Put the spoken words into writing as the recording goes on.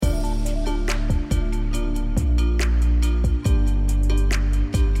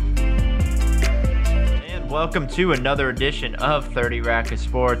welcome to another edition of 30 Rack of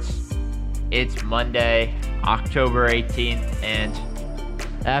Sports. It's Monday, October 18th, and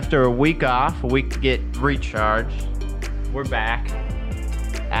after a week off, a week to get recharged, we're back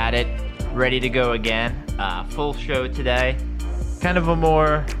at it, ready to go again. Full show today. Kind of a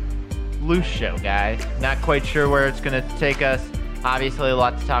more loose show, guys. Not quite sure where it's going to take us. Obviously, a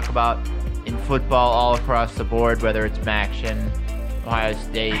lot to talk about in football all across the board, whether it's Maction, Ohio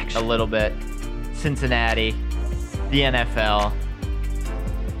State, a little bit, Cincinnati, the NFL,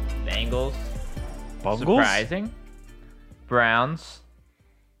 Bengals, surprising, Browns,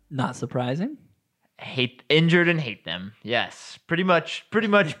 not surprising, injured and hate them. Yes, pretty much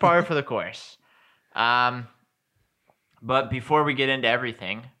par for the course. But before we get into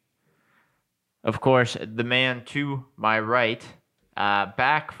everything, of course, the man to my right,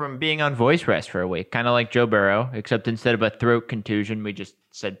 back from being on voice rest for a week, kind of like Joe Burrow, except instead of a throat contusion, we just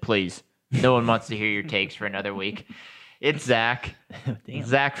said, please, no one wants to hear your takes for another week. It's Zach.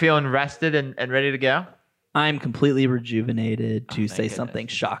 Zach feeling rested and ready to go? I'm completely rejuvenated to say goodness. something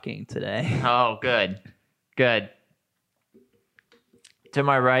shocking today. Oh, good. To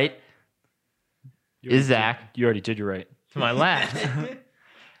my right is Zach. You already did your right. To my left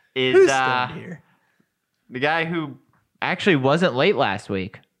is Who's still here? the guy who actually wasn't late last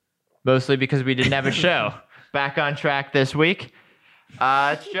week, mostly because we didn't have a show. Back on track this week.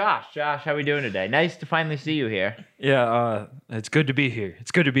 It's Josh. Josh, how we doing today? Nice to finally see you here. Yeah, it's good to be here.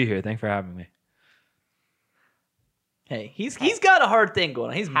 Thanks for having me. Hey, he's got a hard thing going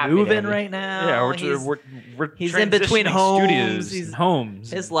on. He's Happy moving to- right now. Yeah, we're he's in between transitioning homes. studios He's- and homes.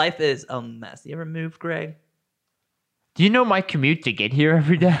 His life is a mess. You ever moved, Greg? Do you know my commute to get here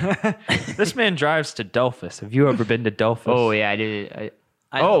every day? This man drives to Delphus. Have you ever been to Delphus? Oh, yeah, I did.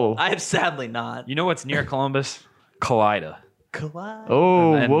 I have sadly not. You know what's near Columbus? Kaleida. Collide.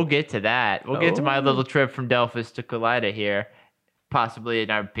 Oh, And then- we'll get to that. We'll get to my little trip from Delphus to Kaleida here, possibly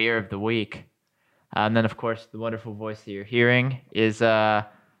in our beer of the week. And then, of course, the wonderful voice that you're hearing is a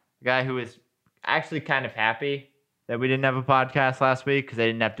guy who is actually kind of happy that we didn't have a podcast last week because I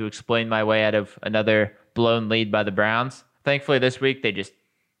didn't have to explain my way out of another blown lead by the Browns. Thankfully, this week they just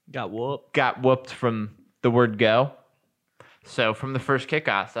Got whooped. got whooped from the word go. So from the first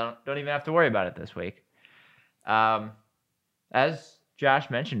kickoffs, I don't even have to worry about it this week. As Josh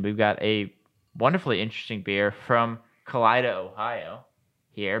mentioned, we've got a wonderfully interesting beer from Kaleida, Ohio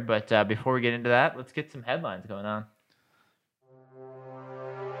here. But before we get into that, let's get some headlines going on.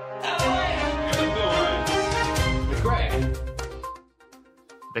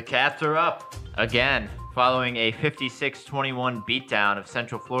 The Cats are up again, following a 56-21 beatdown of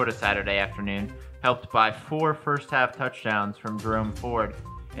Central Florida Saturday afternoon, helped by 4 first-half touchdowns from Jerome Ford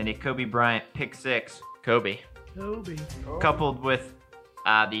and a Kobe Bryant pick six. Kobe. Coupled with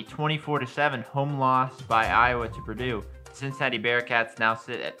the 24-7 home loss by Iowa to Purdue, the Cincinnati Bearcats now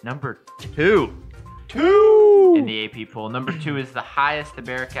sit at number 2 in the AP poll. Number 2 is the highest the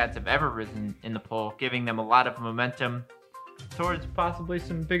Bearcats have ever risen in the poll, giving them a lot of momentum towards possibly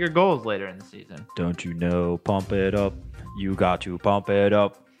some bigger goals later in the season. Don't you know? Pump it up. You got to pump it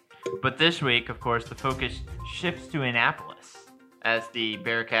up. But this week, of course, the focus shifts to Annapolis as the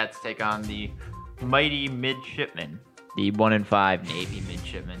Bearcats take on the mighty Midshipmen, the 1-5 Navy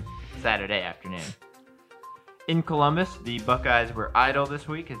Midshipmen, Saturday afternoon. In Columbus, the Buckeyes were idle this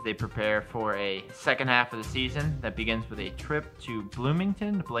week as they prepare for a second half of the season that begins with a trip to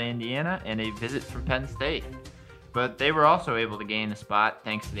Bloomington to play Indiana and a visit from Penn State. But they were also able to gain a spot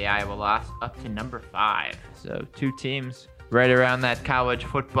thanks to the Iowa loss up to number 5. So 2 teams right around that college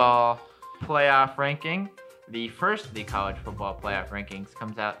football playoff ranking. The first of the college football playoff rankings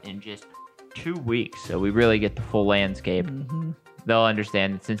comes out in just 2 weeks, so we really get the full landscape. Mm-hmm. They'll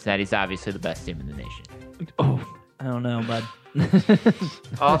understand that Cincinnati's obviously the best team in the nation. Oh, I don't know, bud.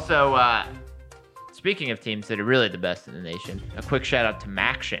 Also, speaking of teams that are really the best in the nation, a quick shout out to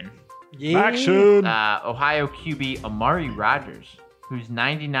Maction. Action! Ohio QB Amari Rodgers, whose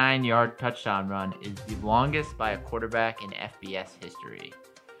 99-yard touchdown run is the longest by a quarterback in FBS history.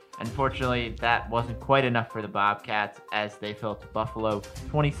 Unfortunately, that wasn't quite enough for the Bobcats as they fell to Buffalo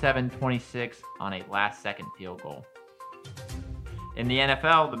 27-26 on a last-second field goal. In the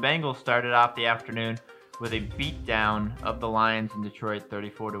NFL, the Bengals started off the afternoon with a beatdown of the Lions in Detroit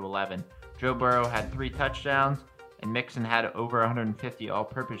 34-11. Joe Burrow had 3 touchdowns, and Mixon had over 150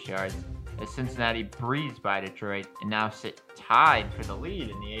 all-purpose yards as Cincinnati breezed by Detroit and now sit tied for the lead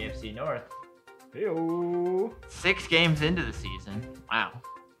in the AFC North. Hey-o. 6 games into the season, wow,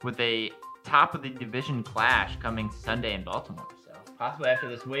 with a top-of-the-division clash coming Sunday in Baltimore. So possibly after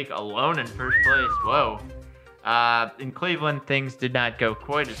this week, alone in first place. Whoa. In Cleveland, things did not go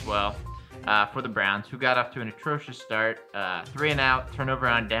quite as well. for the Browns, who got off to an atrocious start. 3 and out, turnover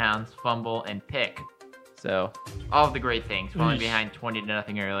on downs, fumble, and pick. So all of the great things, falling behind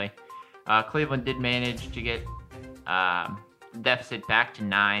 20-0 early. Cleveland did manage to get deficit back to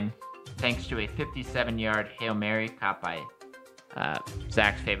 9, thanks to a 57-yard Hail Mary caught by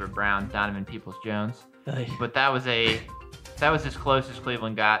Zach's favorite Brown, Donovan Peoples-Jones. But that was as close as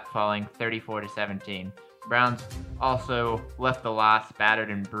Cleveland got, falling 34-17. Browns also left the loss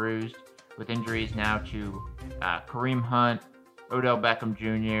battered and bruised, with injuries now to Kareem Hunt, Odell Beckham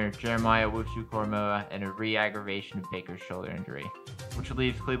Jr., Jeremiah Owusu-Koramoah, and a re-aggravation of Baker's shoulder injury, which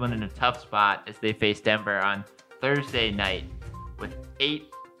leaves Cleveland in a tough spot as they face Denver on Thursday night with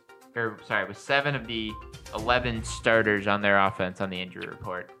 7 of the 11 starters on their offense on the injury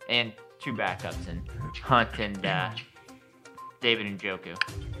report, and 2 backups in Hunt and David Njoku.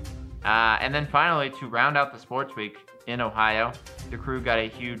 And then finally, to round out the sports week in Ohio, the Crew got a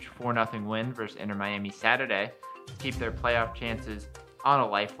huge 4-0 win versus Inter Miami Saturday to keep their playoff chances on a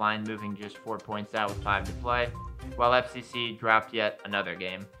lifeline, moving just 4 points out with 5 to play, while FCC dropped yet another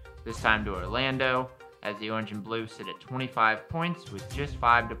game, this time to Orlando, as the Orange and Blue sit at 25 points with just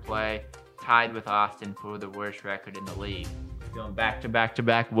 5 to play, tied with Austin for the worst record in the league. Going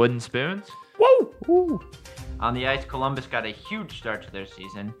back-to-back wooden spoons. Woo! Woo! On the ice, Columbus got a huge start to their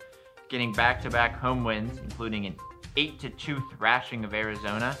season, getting back-to-back home wins, including an 8-2 thrashing of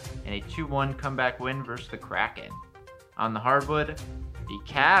Arizona and a 2-1 comeback win versus the Kraken. On the hardwood, the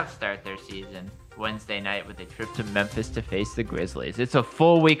Cavs start their season Wednesday night with a trip to Memphis to face the Grizzlies. It's a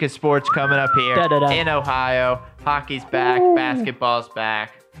full week of sports coming up here in Ohio. Hockey's back, basketball's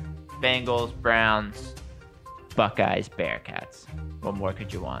back, Bengals, Browns, Buckeyes, Bearcats. What more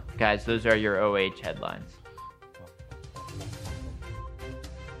could you want? Guys, those are your OH headlines.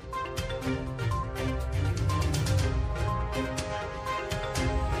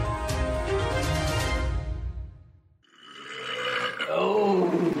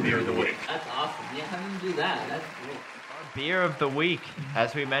 Beer of the week. That's awesome. Yeah, how do you do that? That's cool. Our beer of the week,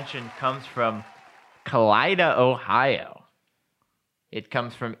 as we mentioned, comes from Kaleida, Ohio. It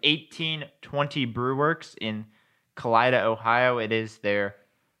comes from 1820 Brewworks in Kaleida, Ohio. It is their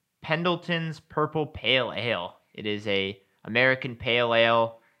Pendleton's Purple Pale Ale. It is a American pale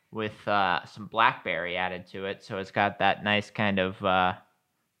ale with some blackberry added to it, so it's got that nice kind of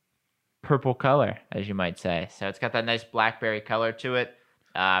purple color, as you might say. So it's got that nice blackberry color to it.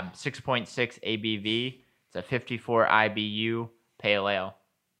 6.6 ABV. It's a 54 IBU pale ale.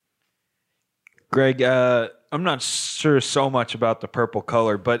 Greg, I'm not sure so much about the purple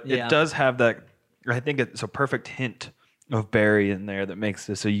color, but it does have that. I think it's a perfect hint of berry in there that makes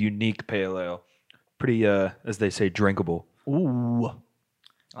this a unique pale ale. Pretty, as they say, drinkable. Ooh,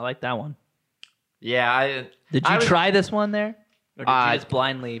 I like that one. Yeah, Did you try this one there, or did you just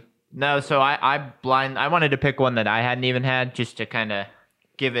blindly? No, so I wanted to pick one that I hadn't even had, just to kind of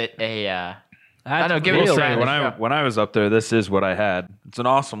give it a. I don't know, give it a try. When I was up there, this is what I had. It's an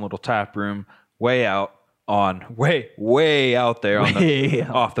awesome little tap room, way out there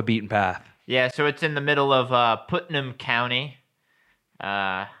off the beaten path. Yeah, so it's in the middle of Putnam County.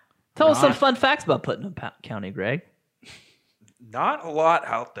 Tell us some fun facts about Putnam County, Greg. Not a lot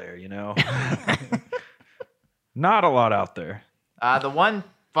out there, you know. Not a lot out there. The one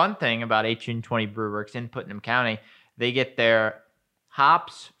fun thing about 1820 Brewworks in Putnam County, they get their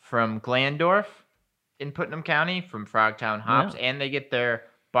hops from Glandorf in Putnam County, from Frogtown Hops, and they get their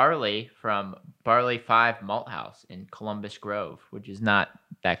barley from Barley 5 Malt House in Columbus Grove, which is not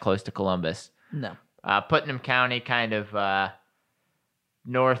that close to Columbus. No. Putnam County, kind of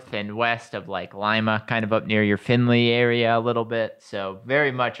north and west of like Lima, kind of up near your Findlay area a little bit, so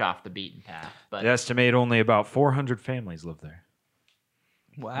very much off the beaten path. But they estimate only about 400 families live there.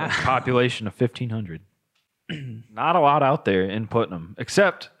 Wow. Population of 1,500. Not a lot out there in Putnam,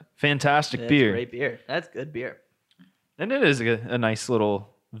 except fantastic beer. Great beer. That's good beer. And it is a nice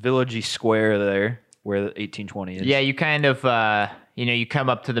little villagey square there where the 1820 is. Yeah, you kind of, you come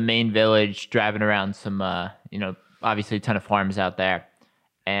up to the main village, driving around some, obviously a ton of farms out there.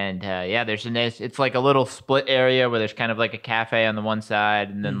 And, there's it's like a little split area where there's kind of like a cafe on the one side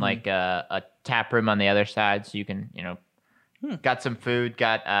and then like a tap room on the other side. So you can, got some food,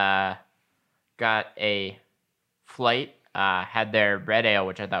 got a flight, had their red ale,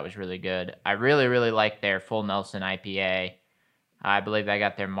 which I thought was really good. I really, really liked their Full Nelson IPA. I believe I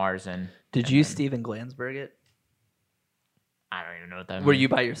got their Marzen. Did you Steven Glansberg it? I don't even know what that means. Were you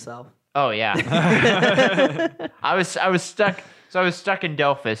by yourself? Oh, yeah. I was stuck. So I was stuck in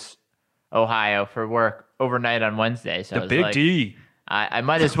Delphus, Ohio for work overnight on Wednesday. So the Big D. I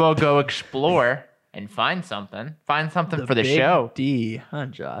might as well go explore and find something. Find something for the big show. D, huh,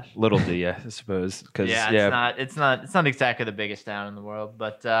 Josh? Little D, I suppose. Cause, It's not exactly the biggest town in the world,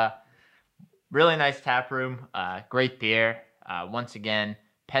 but really nice tap room. Great beer. Once again,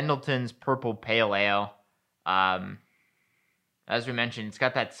 Pendleton's Purple Pale Ale. As we mentioned, it's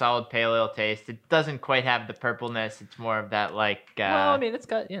got that solid pale ale taste. It doesn't quite have the purpleness. It's more of that like. Well, I mean, it's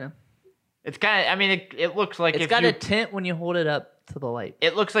got It's kind of. I mean, it looks like it's got a tint when you hold it up to the light.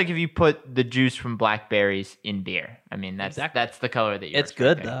 It looks like if you put the juice from blackberries in beer. I mean, that's the color that you're It's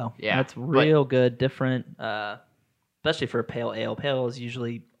good expecting. though. Yeah, it's real good, different. Especially for a pale ale. Pale ales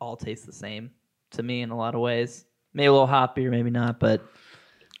usually all taste the same to me in a lot of ways. Maybe a little hoppier, maybe not, but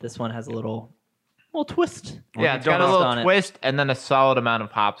this one has a little twist. Yeah, it's got a little twist and then a solid amount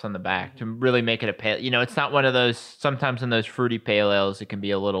of hops on the back to really make it a pale. It's not one of those. Sometimes in those fruity pale ales, it can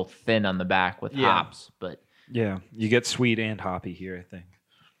be a little thin on the back with hops, but yeah, you get sweet and hoppy here, I think.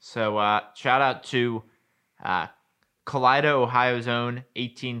 So shout out to Kaleida, Ohio's own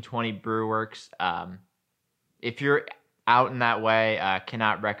 1820 Brew Works. If you're out in that way,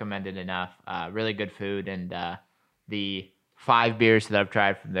 cannot recommend it enough. Really good food, and the 5 beers that I've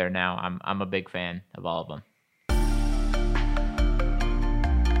tried from there now, I'm a big fan of all of them.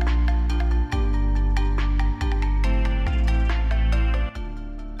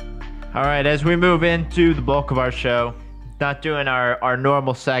 All right, as we move into the bulk of our show, not doing our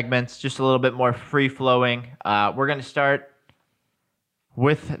normal segments, just a little bit more free-flowing. We're going to start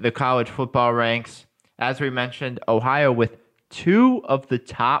with the college football ranks. As we mentioned, Ohio with 2 of the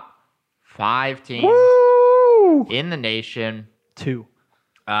top 5 teams in the nation. 2.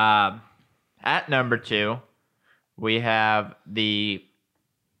 At number 2, we have the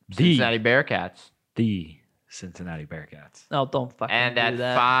Cincinnati Bearcats. The Cincinnati Bearcats. Oh, don't fucking and do at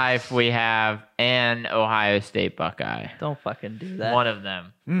that. 5, we have an Ohio State Buckeye. Don't fucking do that. One of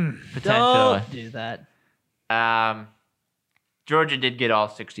them. Potentially. Don't do that. Georgia did get all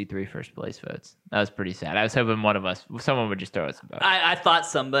 63 first place votes. That was pretty sad. I was hoping someone would just throw us a vote. I thought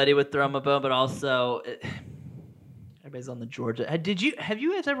somebody would throw him a bone, but also everybody's on the Georgia. Have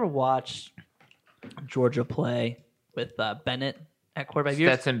you guys ever watched Georgia play with Bennett at quarterback?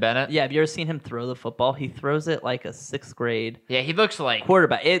 Stetson Bennett? Yeah, have you ever seen him throw the football? He throws it like a 6th grade. Yeah, he looks like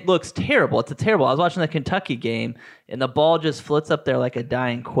quarterback. It looks terrible. It's terrible. I was watching the Kentucky game, and the ball just floats up there like a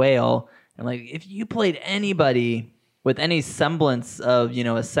dying quail. And like, if you played anybody with any semblance of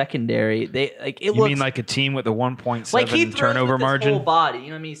a secondary, You mean like a team with a 1.7 like he throws turnover with his margin? whole body. You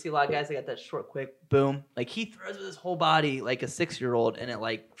know what I mean? You see a lot of guys that got that short, quick boom. Like he throws with his whole body like a 6-year-old, and it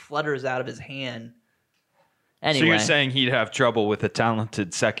like flutters out of his hand. Anyway, so you're saying he'd have trouble with a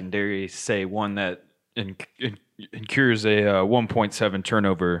talented secondary, say one that incurs a 1.7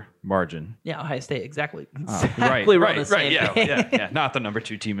 turnover margin? Yeah, Ohio State, exactly. Right. Yeah. Not the number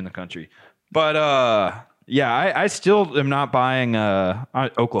 2 team in the country, but yeah, I still am not buying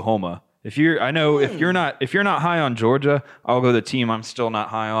Oklahoma. If you're not high on Georgia, I'll go the team I'm still not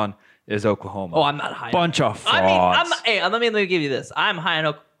high on is Oklahoma. Oh, I'm not high. Bunch of frauds. Let me give you this. I'm high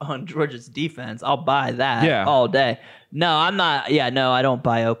on Georgia's defense. I'll buy that all day. No, I'm not. Yeah, no, I don't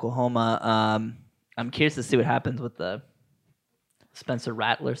buy Oklahoma. I'm curious to see what happens with the Spencer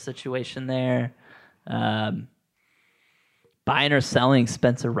Rattler situation there. Buying or selling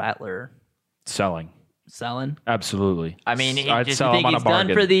Spencer Rattler? Selling. Absolutely. I mean, I'd You sell him think on a he's bargain.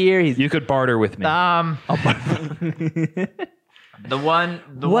 done for the year? You could barter with me. The one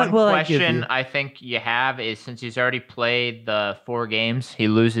What will I give question you? I think you have is since he's already played the 4 games, he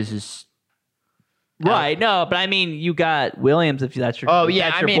loses his. Right, no, but I mean, you got Williams if that's your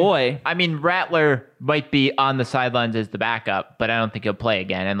boy. I mean, Rattler might be on the sidelines as the backup, but I don't think he'll play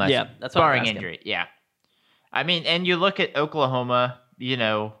again unless that's what I'm barring asking. injury. Yeah, I mean, and you look at Oklahoma.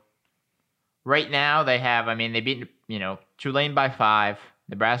 Right now they have. I mean, they beat Tulane by 5,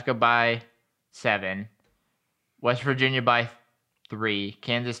 Nebraska by 7, West Virginia by 3,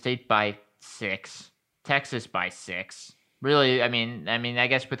 Kansas State by 6, Texas by 6. Really, I mean, I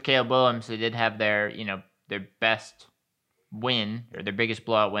guess with Caleb Williams, they did have their best win or their biggest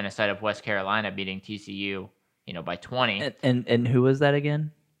blowout win aside of West Carolina beating TCU, by 20. And who was that again?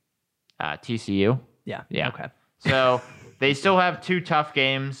 TCU. Yeah. Okay. So they still have 2 tough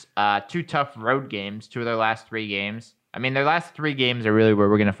games, 2 tough road games, 2 of their last 3 games. I mean, their last 3 games are really where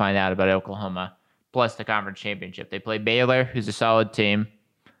we're going to find out about Oklahoma, plus the conference championship. They play Baylor, who's a solid team,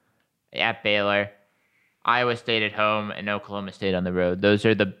 at Baylor. Iowa State at home and Oklahoma State on the road. Those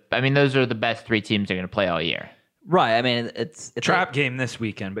are the best 3 teams they're going to play all year. Right. I mean, it's trap game this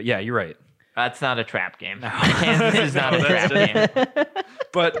weekend, but yeah, you're right. That's not a trap game. Kansas is not a trap game.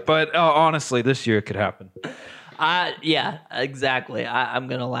 But honestly, this year it could happen. Yeah, exactly. I'm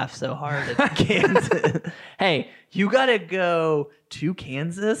going to laugh so hard at Kansas. Hey, you got to go to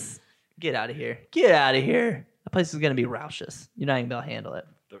Kansas? Get out of here. Get out of here. That place is going to be raucous. You're not even going to handle it.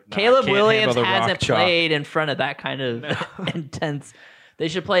 Caleb Williams hasn't played in front of that kind of intense. They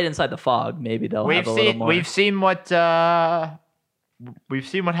should play it inside the fog. Maybe they'll have a little more. We've seen what happens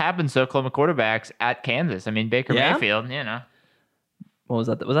to Oklahoma quarterbacks at Kansas. I mean, Baker Mayfield, What was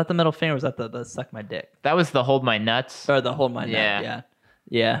that? Was that the middle finger or was that the suck my dick? That was the hold my nuts. Or the hold my nut,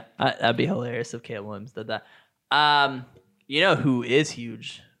 yeah. That'd be hilarious if Caleb Williams did that. You know who is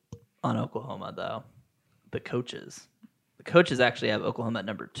huge on Oklahoma, though? The coaches. The coaches actually have Oklahoma at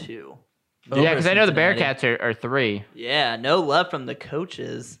number 2. Yeah, because I know the Bearcats are 3. Yeah, no love from the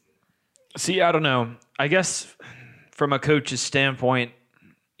coaches. See, I don't know. I guess from a coach's standpoint,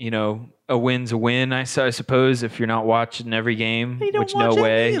 a win's a win, I suppose, if you're not watching every game, which no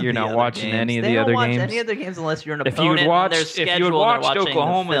way you're not watching any of the other games. Any other games unless you're an If opponent. If you had watched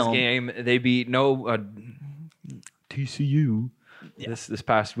Oklahoma's game, they beat TCU this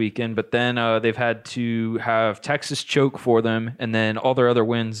past weekend, but then they've had to have Texas choke for them, and then all their other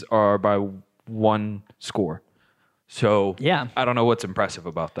wins are by 1 score. So I don't know what's impressive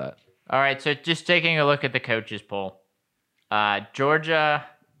about that. All right, so just taking a look at the coaches poll. Georgia,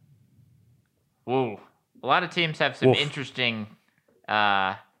 a lot of teams have some interesting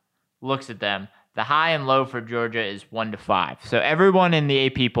looks at them. The high and low for Georgia is 1 to 5. So everyone in the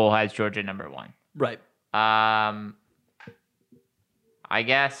AP poll has Georgia number 1. Right. I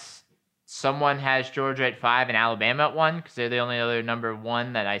guess someone has Georgia at 5 and Alabama at 1 because they're the only other number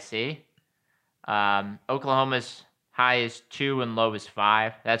 1 that I see. Oklahoma's high is 2 and low is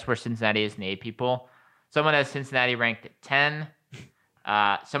 5. That's where Cincinnati is in the AP poll. Someone has Cincinnati ranked at 10.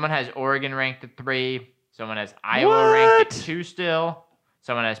 Someone has Oregon ranked at 3. Someone has Iowa ranked at 2 still.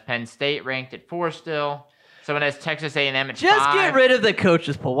 Someone has Penn State ranked at 4 still. Someone has Texas A&M at 5. Just get rid of the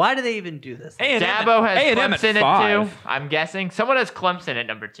coaches poll. Why do they even do this? Dabo has Clemson at 2. I'm guessing someone has Clemson at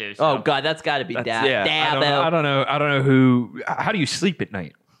number 2. So. Oh God, that's got to be Dabo. I don't know who. How do you sleep at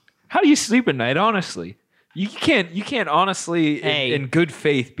night? How do you sleep at night? Honestly, you can't honestly, in good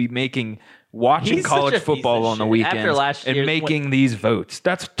faith, be watching college football on the weekends and making these votes.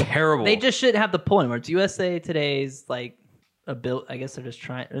 That's terrible. They just shouldn't have the poll anymore. It's USA Today's I guess they're just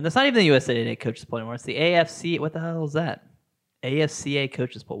trying. And it's not even the USA Today coaches poll anymore. It's the AFC. What the hell is that? AFCA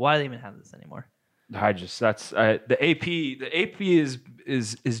coaches poll. Why do they even have this anymore? The AP. The AP is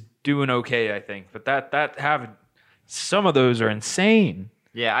doing okay, I think. But some of those are insane.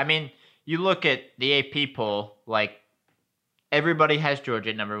 Yeah, I mean, you look at the AP poll, everybody has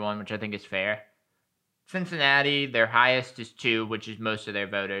Georgia at number 1, which I think is fair. Cincinnati, their highest is 2, which is most of their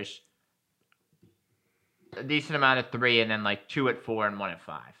voters. A decent amount of 3, and then 2 at 4 and 1 at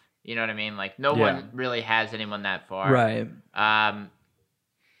 5. You know what I mean? No one really has anyone that far. Right.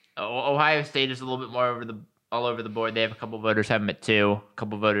 Ohio State is a little bit more all over the board. They have a couple voters have them at 2. A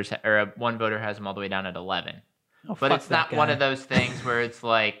couple voters, one voter has them all the way down at 11. But it's not one of those things where it's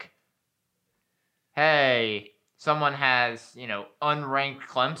hey, someone has, unranked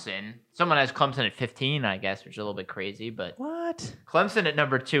Clemson. Someone has Clemson at 15, I guess, which is a little bit crazy. But what? Clemson at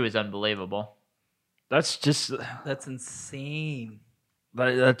number 2 is unbelievable. That's insane.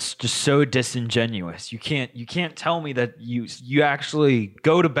 That's just so disingenuous. You can't tell me that you actually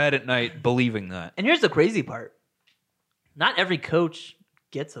go to bed at night believing that. And here's the crazy part. Not every coach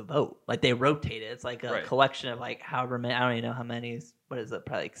gets a vote. They rotate it. It's a collection of however many. I don't even know how many. What is it?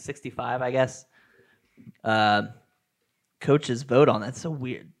 Probably 65, I guess. Coaches vote on that. It's so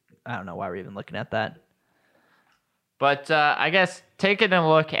weird. I don't know why we're even looking at that. But I guess taking a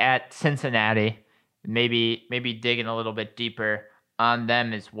look at Cincinnati, maybe digging a little bit deeper on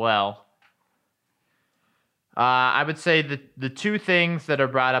them as well. I would say the 2 things that are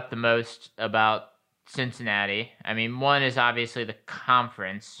brought up the most about Cincinnati, I mean, one is obviously the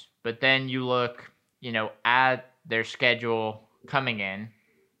conference, but then you look, at their schedule coming in.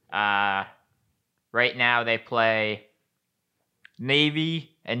 Right now they play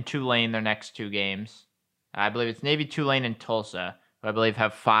Navy and Tulane their next 2 games. I believe it's Navy, Tulane, and Tulsa, who I believe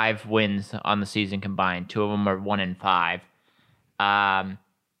have 5 wins on the season combined. 2 of them are 1 and 5.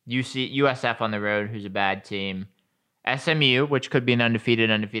 USF on the road, who's a bad team. SMU, which could be an undefeated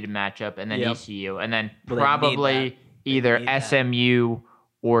matchup, and then ECU, and then probably either SMU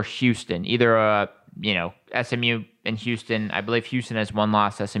or Houston. Either SMU and Houston. I believe Houston has 1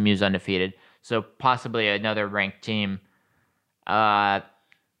 loss. SMU is undefeated, so possibly another ranked team. For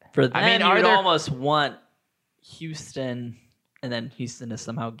them, you'd almost want Houston and then Houston to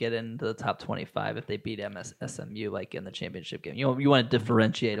somehow get into the top 25 if they beat SMU like in the championship game. You want to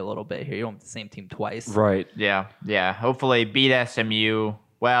differentiate a little bit here. You don't want the same team twice. Right. Yeah. Hopefully beat SMU.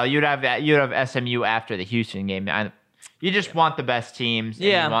 Well, you'd have SMU after the Houston game. You just want the best teams. And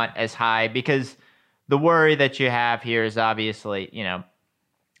you want as high, because the worry that you have here is obviously,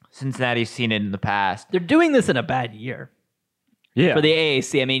 Cincinnati's seen it in the past. They're doing this in a bad year. Yeah. For the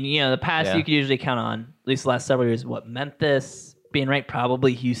AAC. I mean, the past you could usually count on, at least the last several years, Memphis being ranked,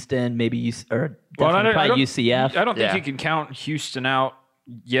 probably Houston, maybe probably UCF. I don't think you can count Houston out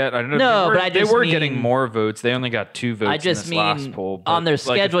yet. I don't know. No, they were getting more votes. They only got 2 votes in this last poll. On their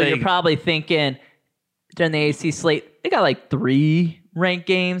schedule, you're probably thinking during the AAC slate, they got like 3 ranked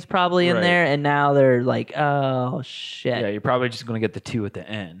games probably in there, and now they're like, oh shit. Yeah, you're probably just going to get the 2 at the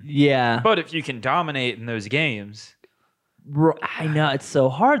end. Yeah. But if you can dominate in those games. I know it's so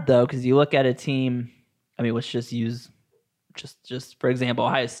hard though, because you look at a team. I mean, let's just use just for example,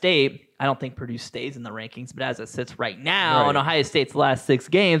 Ohio State. I don't think Purdue stays in the rankings, but as it sits right now, in Ohio State's last 6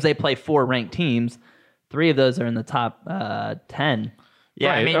 games, they play 4 ranked teams. 3 of those are in the top 10. Yeah,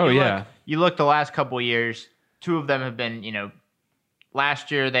 right. I mean, you look the last couple of years. 2 of them have been, last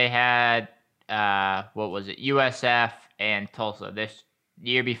year they had USF and Tulsa. This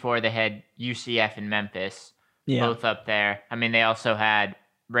year before they had UCF and Memphis. Both up there. I mean, they also had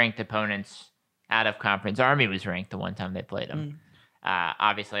ranked opponents out of conference. Army was ranked the one time they played them.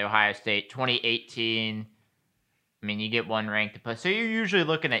 Obviously, Ohio State, 2018. I mean, you get 1 ranked opponent. So you're usually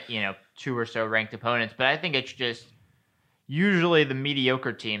looking at, 2 or so ranked opponents. But I think it's just usually the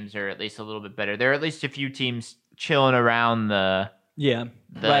mediocre teams are at least a little bit better. There are at least a few teams chilling around the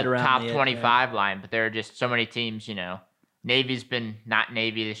right around top the 25 line. But there are just so many teams, Navy's been not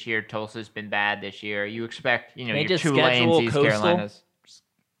Navy this year. Tulsa's been bad this year. You expect, your Tulanes, East Carolinas.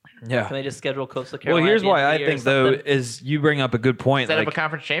 Yeah. Can they just schedule Coastal Carolina? Well, here's why I think, though, is you bring up a good point. Set up a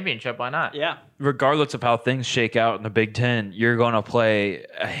conference championship. Why not? Yeah. Regardless of how things shake out in the Big Ten, you're going to play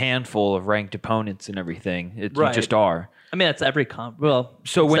a handful of ranked opponents and everything. You just are. I mean, that's every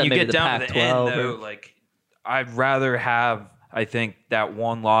so when you get down to the end, though, I'd rather have, I think, that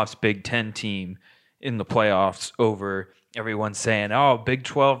 1-loss Big Ten team in the playoffs over everyone saying, "Oh, Big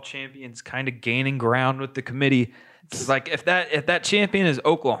 12 champions kind of gaining ground with the committee." It's like if that champion is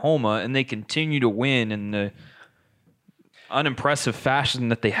Oklahoma and they continue to win in the unimpressive fashion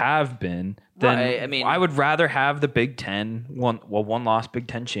that they have been, then I would rather have the Big Ten 1-loss Big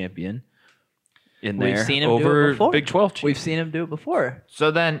Ten champion in there over Big 12 champion. We've seen him do it before.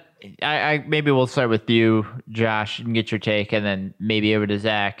 So then, I maybe we'll start with you, Josh, and get your take, and then maybe over to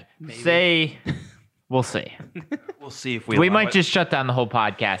Zach. We'll see. We'll see if we might just shut down the whole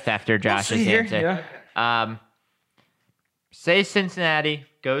podcast after Josh's answer. Yeah. Say Cincinnati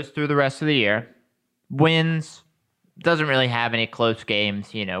goes through the rest of the year, wins, doesn't really have any close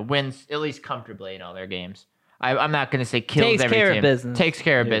games, wins at least comfortably in all their games. I'm not going to say kills every team. Takes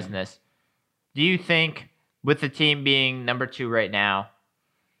care of business. Do you think, with the team being number 2 right now,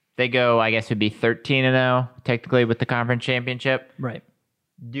 they go, I guess it would be 13-0, technically, with the conference championship? Right.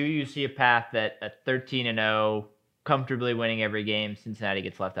 Do you see a path that at 13-0, comfortably winning every game, Cincinnati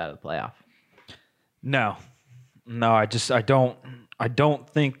gets left out of the playoff? No, I don't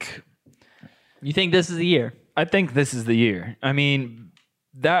think. You think this is the year? I think this is the year. I mean,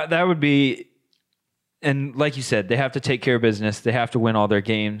 that would be, and like you said, they have to take care of business. They have to win all their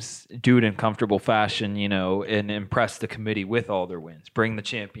games, do it in comfortable fashion, and impress the committee with all their wins, bring the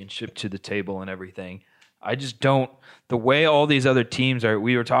championship to the table and everything. I just don't. The way all these other teams are,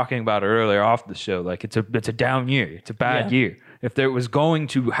 we were talking about it earlier off the show. Like it's a down year. It's a bad year. If there was going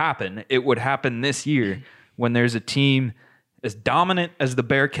to happen, it would happen this year when there's a team as dominant as the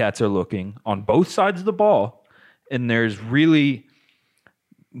Bearcats are looking on both sides of the ball, and there's really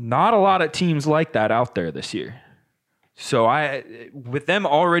not a lot of teams like that out there this year. So with them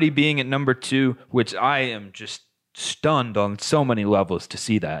already being at number 2, which I am just stunned on so many levels to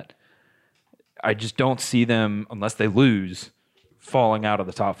see that. I just don't see them, unless they lose, falling out of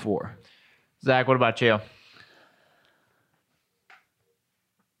the top 4. Zach, what about you?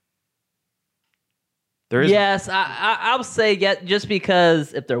 Yes, I'll say just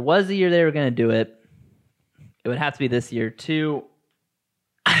because if there was a year they were going to do it, it would have to be this year too.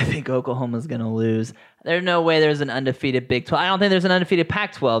 I think Oklahoma's going to lose. There's no way there's an undefeated Big 12. I don't think there's an undefeated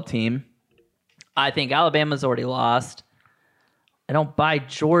Pac-12 team. I think Alabama's already lost. I don't buy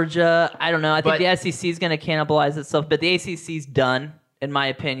Georgia. I don't know. I think the SEC is going to cannibalize itself, but the ACC's done, in my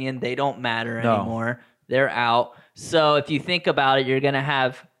opinion. They don't matter anymore. They're out. So if you think about it, you're going to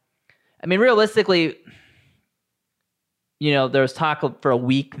have, I mean, realistically, there was talk for a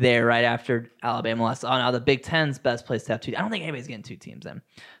week there right after Alabama lost. Oh, now the Big Ten's best place to have 2. I don't think anybody's getting 2 teams in.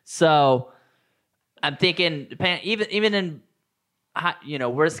 So I'm thinking, even in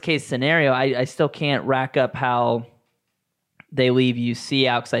worst case scenario, I still can't rack up how they leave UC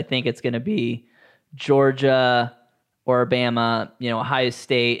out because I think it's going to be Georgia or Alabama, Ohio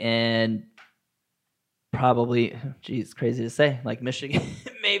State, and probably, geez, crazy to say, like Michigan,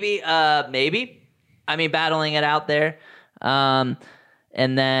 maybe. I mean, battling it out there. And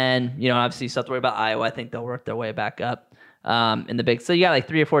then, obviously you still have to worry about Iowa. I think they'll work their way back up in the big. So you got like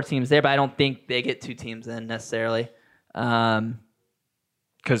 3 or 4 teams there, but I don't think they get 2 teams in necessarily.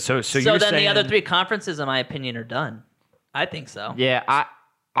 Because so then saying... the other 3 conferences, in my opinion, are done. I think so. Yeah,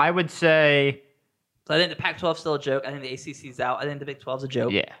 I would say. So I think the Pac-12 is still a joke. I think the ACC's out. I think the Big 12 is a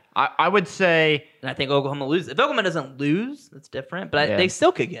joke. Yeah, I would say. And I think Oklahoma loses. If Oklahoma doesn't lose, that's different. But they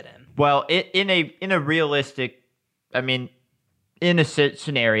still could get in. Well, in a realistic. I mean, in a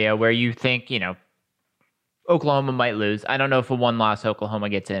scenario where you think, Oklahoma might lose. I don't know if a 1-loss Oklahoma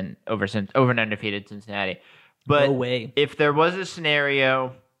gets in over an undefeated Cincinnati. But no way. If there was a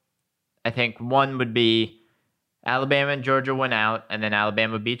scenario, I think one would be Alabama and Georgia win out, and then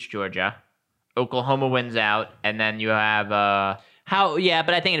Alabama beats Georgia. Oklahoma wins out, and then you have... but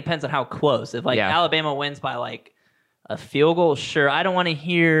I think it depends on how close. If, Alabama wins by, a field goal, sure. I don't want to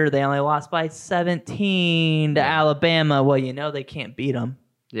hear they only lost by 17 to Alabama. Well, they can't beat them.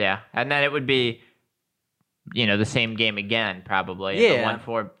 Yeah, and then it would be, the same game again, probably. Yeah.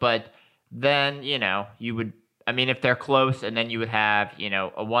 1-4. But then, you would, if they're close, and then you would have, a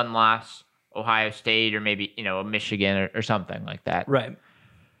 1-loss Ohio State or maybe, a Michigan or something like that. Right.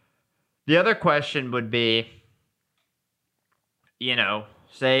 The other question would be,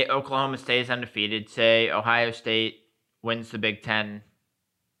 say Oklahoma stays undefeated, say Ohio State wins the Big Ten,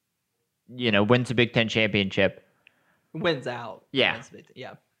 wins the Big Ten championship. Wins out. Yeah.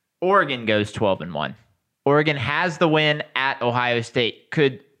 Yeah. Oregon goes 12-1. Oregon has the win at Ohio State.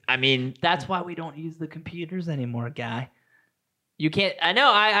 That's why we don't use the computers anymore, guy. You can't. I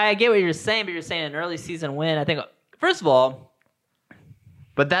know. I get what you're saying, but you're saying an early season win. I think, first of all.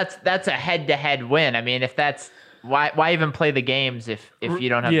 But that's a head-to-head win. If that's. Why even play the games if you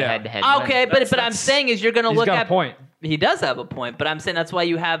don't have the head-to-head? Okay, but I'm saying is you're going to look at... He's got a point. He does have a point, but I'm saying that's why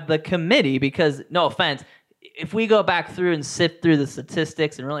you have the committee because, no offense, if we go back through and sift through the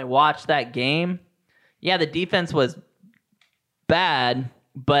statistics and really watch that game, the defense was bad,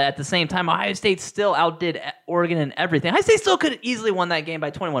 but at the same time, Ohio State still outdid Oregon in everything. Ohio State still could have easily won that game by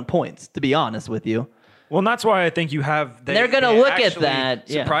 21 points, to be honest with you. Well, and that's why I think you have... They're going to look at that.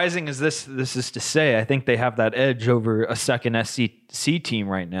 Surprising as this is to say, I think they have that edge over a second SEC team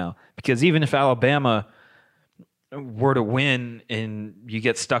right now. Because even if Alabama were to win and you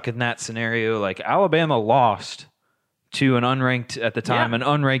get stuck in that scenario, Alabama lost to an unranked, at the time, an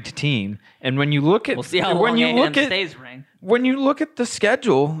unranked team. And when you look at... We'll see how long A&M stays ranked. When you look at the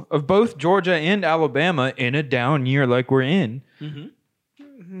schedule of both Georgia and Alabama in a down year like we're in...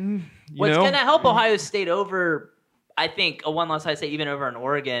 What's going to help Ohio State over, I think, a 1-loss Ohio State, even over an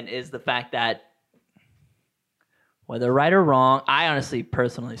Oregon, is the fact that, whether right or wrong, I honestly,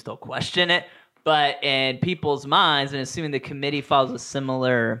 personally still question it, but in people's minds, and assuming the committee follows a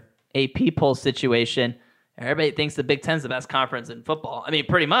similar AP poll situation, everybody thinks the Big Ten's the best conference in football.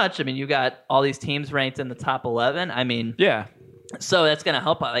 Pretty much. You got all these teams ranked in the top 11. Yeah. So that's going to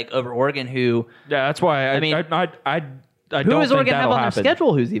help, over Oregon, who... Yeah, that's why who does Oregon have on their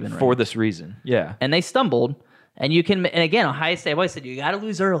schedule who's even ranked? For this reason, yeah. And they stumbled. And again, Ohio State, I've always said, you got to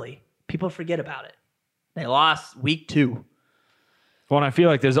lose early. People forget about it. They lost week 2. Well, and I feel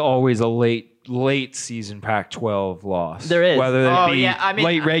like there's always a late season Pac-12 loss. There is. Whether it be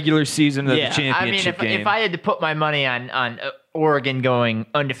late regular season or the championship game. If I had to put my money on Oregon going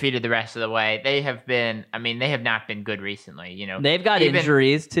undefeated the rest of the way, they have not been good recently. They've got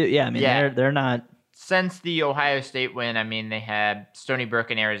injuries too. Yeah, they're not... Since the Ohio State win, they had Stony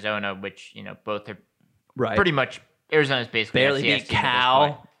Brook and Arizona, which, both are pretty much, Arizona's basically barely beat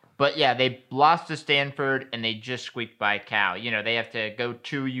Cal. But they lost to Stanford and they just squeaked by Cal. They have to go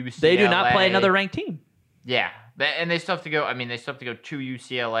to UCLA. They do not play another ranked team. Yeah. And they still have to go, they still have to go to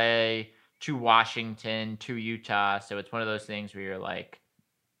UCLA, to Washington, to Utah. So it's one of those things where you're like,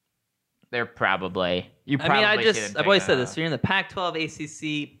 they're probably, I've always said this. You're in the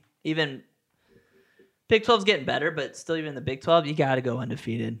Pac-12, ACC, even... Big 12's getting better, but still, even in the Big 12, you got to go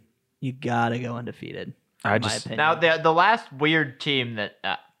undefeated. My opinion. Now, the last weird team that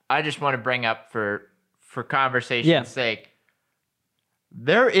I just want to bring up for conversation's sake,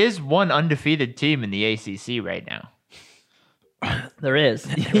 there is one undefeated team in the ACC right now. There is.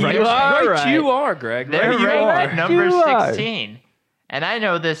 Right, You are right. You are, Greg. They're Right, you ranked are. at number You are. 16. And I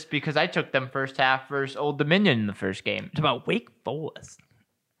know this because I took them first half versus Old Dominion in the first game. It's about Wake Forest.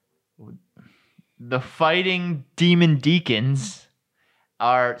 The Fighting Demon Deacons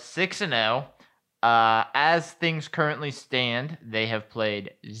are 6-0. As things currently stand, they have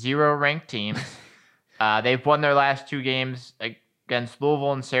played 0 ranked teams. They've won their last 2 games against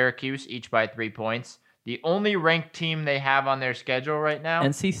Louisville and Syracuse, each by 3 points. The only ranked team they have on their schedule right now.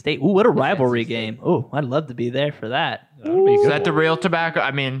 NC State. Ooh, what a rivalry NC State. game. Ooh, I'd love to be there for that. Is that the real tobacco?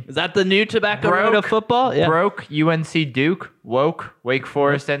 I mean, Is that the new tobacco road of football? Yeah. broke UNC Duke, woke Wake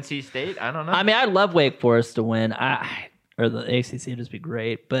Forest, NC State. I don't know. I mean, I'd love Wake Forest to win. Or the ACC would just be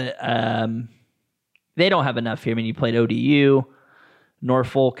great. But they don't have enough here. I mean, you played ODU,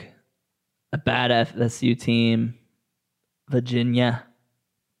 Norfolk, a bad FSU team, Virginia,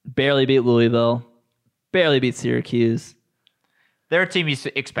 barely beat Louisville, barely beat Syracuse. They're a team you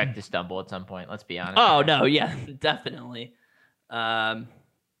expect to stumble at some point. Let's be honest. Oh, no, yeah, definitely. I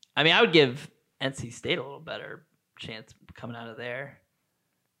mean, I would give NC State a little better chance coming out of there.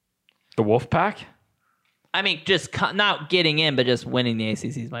 The Wolfpack? I mean, just not getting in, but just winning the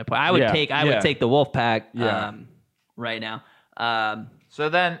ACC is my point. I would Yeah, take yeah. the Wolfpack Yeah. right now. So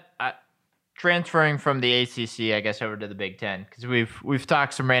then, transferring from the ACC, I guess, over to the Big Ten, because we've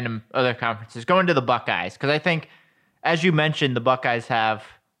talked some random other conferences. Going to the Buckeyes, because I think, as you mentioned, the Buckeyes have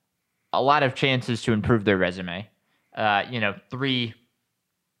a lot of chances to improve their resume. 3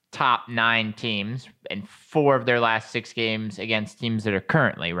 top 9 teams, and 4 of their last 6 games against teams that are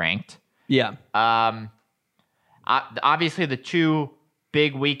currently ranked. Yeah. Obviously, the 2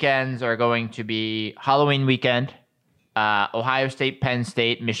 big weekends are going to be Halloween weekend, Ohio State, Penn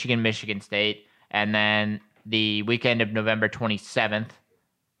State, Michigan State, and then the weekend of November 27th.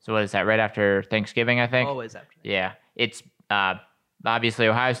 So what is that, right after Thanksgiving, I think? Always after that. Yeah. It's obviously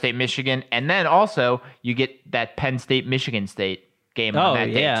Ohio State, Michigan, and then also you get that Penn State, Michigan State game on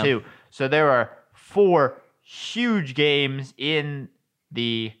that day, too. So there are 4 huge games in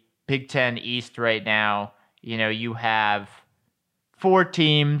the Big Ten East right now. You have 4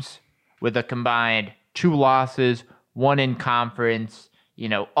 teams with a combined 2 losses, 1 in conference,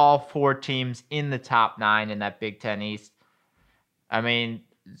 all 4 teams in the top 9 in that Big Ten East. I mean,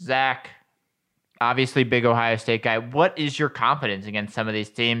 Zach, obviously big Ohio State guy. What is your confidence against some of these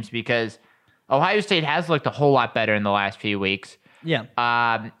teams? Because Ohio State has looked a whole lot better in the last few weeks.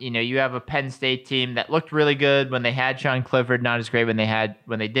 Yeah. You have a Penn State team that looked really good when they had Sean Clifford, not as great when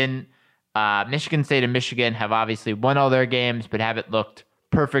they didn't. Michigan State and Michigan have obviously won all their games, but haven't looked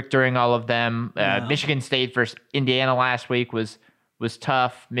perfect during all of them. Michigan State versus Indiana last week was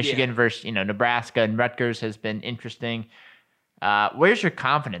tough. Michigan versus Nebraska and Rutgers has been interesting. Where's your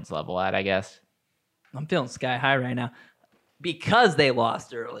confidence level at, I guess? I'm feeling sky high right now because they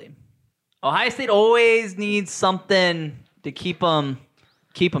lost early. Ohio State always needs something to keep them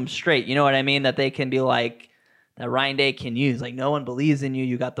straight. You know what I mean? That they can be like, that Ryan Day can use. Like, no one believes in you.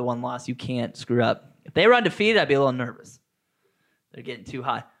 You got the 1 loss. You can't screw up. If they were undefeated, I'd be a little nervous. They're getting too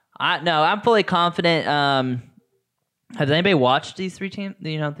high. No, I'm fully confident. Has anybody watched these 3 teams?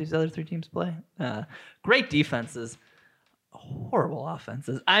 These other 3 teams play? Great defenses. Horrible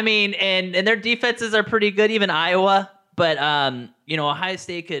offenses. I mean, and their defenses are pretty good, even Iowa. But, Ohio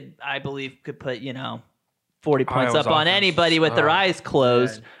State could put, 40 points Iowa's up on offense anybody with their eyes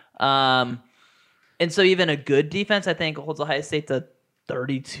closed. Yeah. And so even a good defense, I think, holds Ohio State to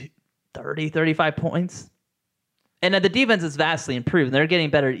 35 points. And the defense is vastly improved. They're getting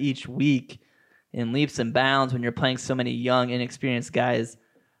better each week in leaps and bounds when you're playing so many young, inexperienced guys.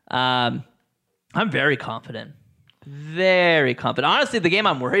 I'm very confident. Very confident. Honestly, the game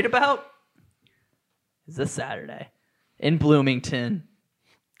I'm worried about is this Saturday in Bloomington.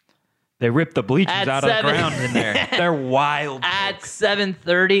 They ripped the bleachers At out of the 7. ground in there. They're wild. At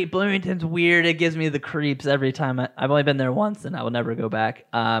 7:30, Bloomington's weird. It gives me the creeps every time. I've only been there once, and I will never go back.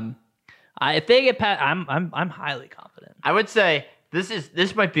 If they get past, I'm highly confident. I would say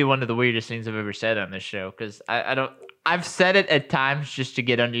this might be one of the weirdest things I've ever said on this show, because I've said it at times just to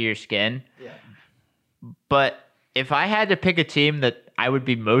get under your skin. Yeah. But if I had to pick a team that I would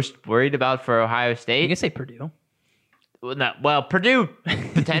be most worried about for Ohio State, You can say Purdue. Well, Purdue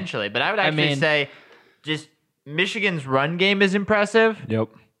potentially, but I would actually say just Michigan's run game is impressive. Yep.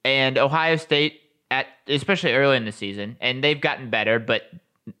 And Ohio State, especially early in the season, and they've gotten better, but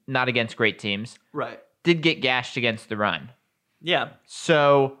not against great teams, Right. did get gashed against the run. Yeah.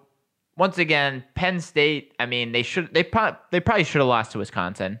 So once again, Penn State, I mean, they probably should have lost to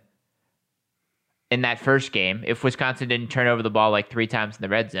Wisconsin. in that first game if Wisconsin didn't turn over the ball like 3 times in the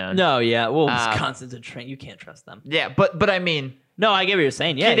red zone. No, yeah. Well, Wisconsin's a train. You can't trust them. Yeah, but I mean, no, I get what you're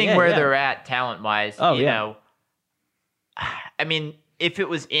saying. Yeah, getting where they're at talent wise. Oh, you know, I mean, if it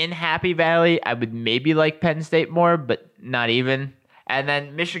was in Happy Valley, I would maybe like Penn State more, but not even. And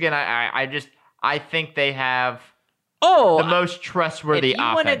then Michigan, I think they have the most trustworthy offense. If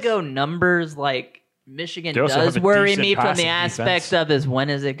you want to go numbers, like Michigan They also does have a worry decent me from the passing aspect defense. of is when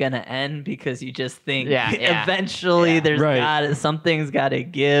is it going to end? Because you just think Yeah. eventually Right. something's got to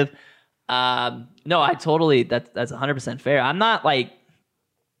give. No, that's 100% fair.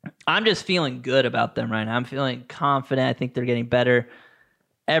 I'm just feeling good about them right now. I'm feeling confident. I think they're getting better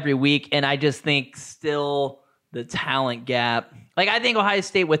every week. And I just think still the talent gap. Like, I think Ohio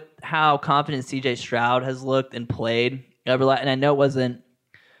State, with how confident CJ Stroud has looked and played, and I know it wasn't,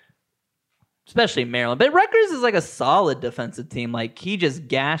 especially Maryland, but Rutgers is like a solid defensive team. Like, he just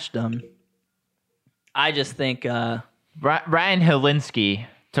gashed them. I just think Ryan Helinski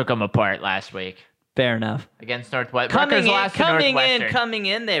took them apart last week. Fair enough. Against Northwestern. Coming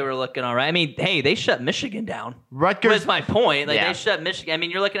in, they were looking all right. I mean, hey, they shut Michigan down. Rutgers was my point. Like, they shut Michigan. I mean,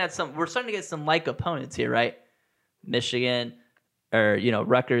 you're looking at we're starting to get some like opponents here, right? Michigan, or,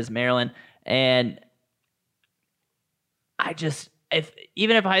 Rutgers, Maryland. And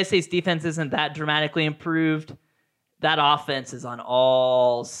even if Ohio State's defense isn't that dramatically improved, that offense is on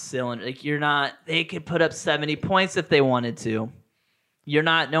all cylinders. Like, they could put up 70 points if they wanted to. No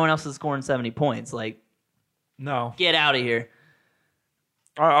one else is scoring 70 points. Like, No. get out of here.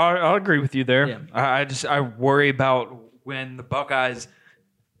 I'll agree with you there. Yeah. I worry about when the Buckeyes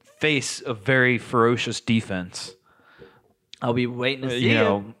face a very ferocious defense. I'll be waiting to see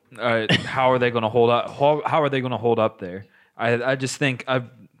how are they going to hold up? How are they going to hold up there? I just think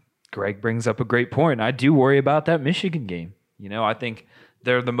Greg brings up a great point. I do worry about that Michigan game. I think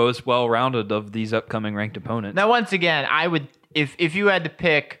they're the most well-rounded of these upcoming ranked opponents. Now, once again, I would if you had to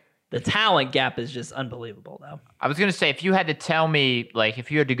pick. The talent gap is just unbelievable, though. I was going to say, if you had to tell me, like,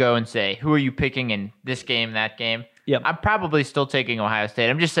 if you had to go and say, who are you picking in this game, that game, I'm probably still taking Ohio State.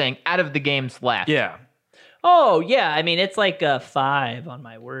 I'm just saying, out of the games left. Yeah. Oh, yeah. I mean, it's like a 5 on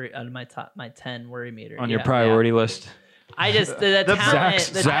my my 10 worry meter. On your priority list. I just the talent.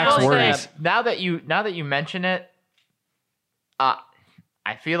 Zach's worries. Now that you mention it, I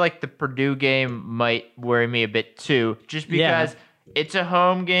feel like the Purdue game might worry me a bit too, just because it's a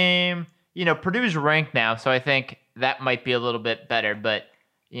home game. Purdue's ranked now, so I think that might be a little bit better. But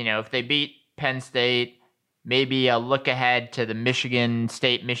if they beat Penn State, maybe a look ahead to the Michigan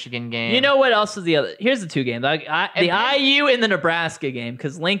game. You know what else is the other? Here's the 2 games: the IU and the Nebraska game,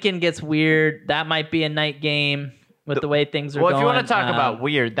 because Lincoln gets weird. That might be a night game with the way things are going. Well, if you want to talk about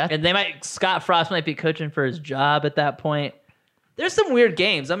weird, and Scott Frost might be coaching for his job at that point. There's some weird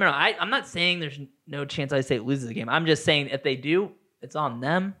games. I'm not saying there's no chance Ohio State loses the game. I'm just saying if they do, it's on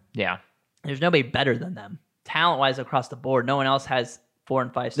them. Yeah. There's nobody better than them. Talent-wise across the board, no one else has 4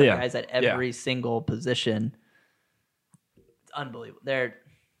 and 5 star guys at every single position. It's unbelievable.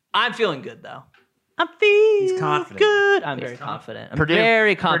 I'm feeling good, though. He's confident. Good. I'm very confident.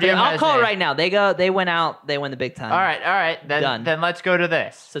 Very confident. I'll call it right now. They went out. They win the Big Ten. All right. Then let's go to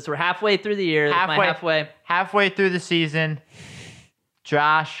this. Since we're halfway through the year, halfway through the season.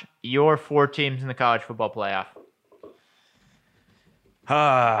 Josh, your 4 teams in the college football playoff.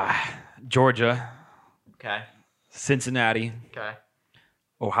 Georgia. Okay. Cincinnati. Okay.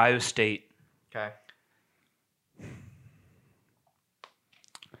 Ohio State. Okay.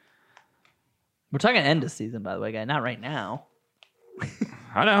 We're talking end of season, by the way, guy. Not right now.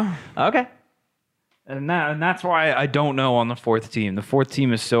 I know. Okay. And that's why I don't know on the 4th team. The 4th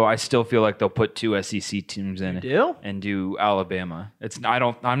team is I still feel like they'll put 2 SEC teams in and do Alabama.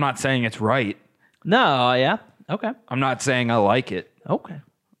 I'm not saying it's right. No, yeah. Okay. I'm not saying I like it. Okay.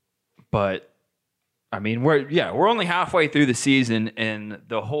 But I mean, we're only halfway through the season, and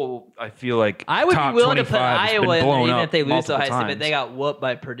I feel like I would be willing to put Iowa in, even if they lose to Ohio State, but they got whooped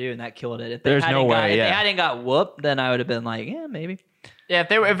by Purdue, and that killed it. If they hadn't got whooped, then I would have been like, yeah, maybe. Yeah,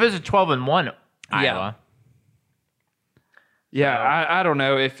 if it was a 12-1 Iowa. Yeah, I don't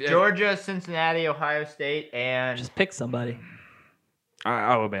know if Georgia, Cincinnati, Ohio State, and just pick somebody.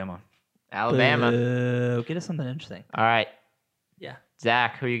 Alabama. Get us something interesting. All right. Yeah.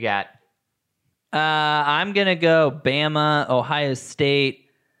 Zach, who you got? I'm gonna go Bama, Ohio State,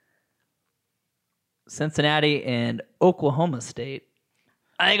 Cincinnati, and Oklahoma State.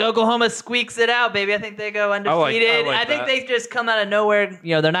 I think Oklahoma squeaks it out, baby. I think they go undefeated. I think they just come out of nowhere.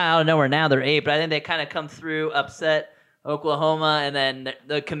 They're not out of nowhere now. They're 8, but I think they kind of come through, upset Oklahoma, and then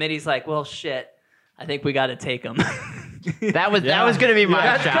the committee's like, well, shit. I think we got to take them. That was going to be my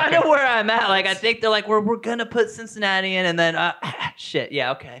That's shocker. kind of where I'm at. Like, I think they're like, we're going to put Cincinnati in, and then, shit.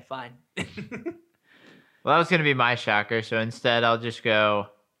 Yeah, okay, fine. Well, that was going to be my shocker, so instead I'll just go.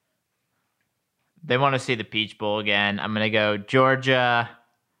 They want to see the Peach Bowl again. I'm going to go Georgia,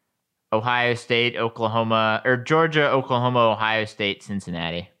 Ohio State, Oklahoma, or Georgia, Oklahoma, Ohio State,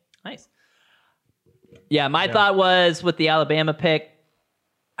 Cincinnati. Nice. Yeah, my thought was with the Alabama pick,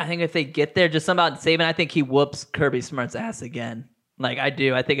 I think if they get there, just something about Saban, I think he whoops Kirby Smart's ass again. Like, I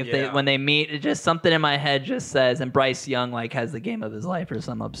do. I think if when they meet, it just something in my head just says, and Bryce Young, like, has the game of his life or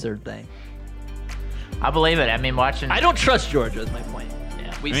some absurd thing. I believe it. I mean, watching. I don't trust Georgia is my point.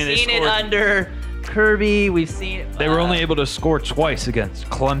 Yeah. We've seen it scored- under Kirby. We've seen They were only able to score twice against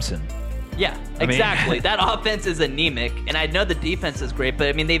Clemson. Yeah, exactly. That offense is anemic, and I know the defense is great, but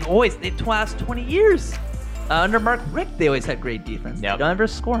I mean they've last 20 years under Mark Richt, they always had great defense. Yep. They don't ever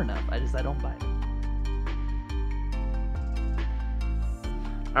score enough. I don't buy it.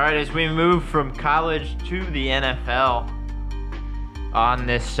 All right, as we move from college to the NFL on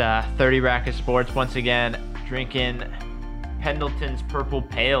this 30 Rack of Sports, once again, drinking Pendleton's Purple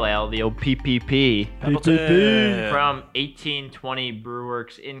Pale Ale, the old PPP. From 1820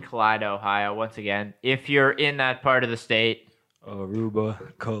 Brewworks in Colida, Ohio. Once again, if you're in that part of the state.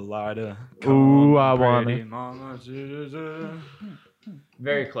 Aruba, Colida. Ooh, I want pretty it. mama.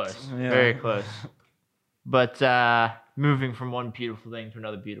 Very close. Yeah. Very close. But moving from one beautiful thing to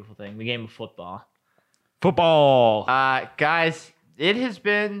another beautiful thing, the game of football. Football. Guys, it has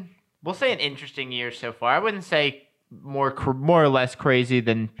been, we'll say, an interesting year so far. I wouldn't say more or less crazy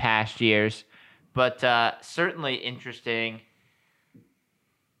than past years, but certainly interesting.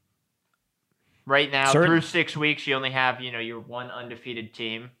 Right now, through 6 weeks, you only have your one undefeated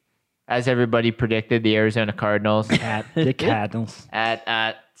team, as everybody predicted, the Arizona Cardinals The Cardinals. at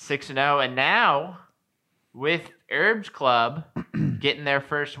 6-0, and now with Herb's Club getting their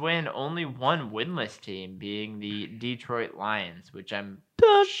first win, only one winless team being the Detroit Lions, which I'm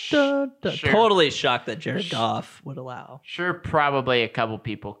Sure. Totally shocked that Jared Goff would allow. sure probably a couple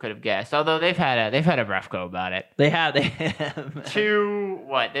people could have guessed. Although they've had a rough go about it. They have. They've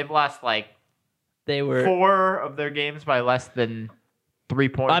lost like They were 4 of their games by less than 3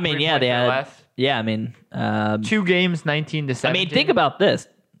 points. I mean, 3 yeah, points they or had. less. Yeah, I mean, 2 games, 19-17. I mean, think about this.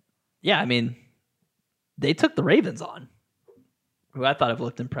 Yeah, I mean, they took the Ravens on, who I thought have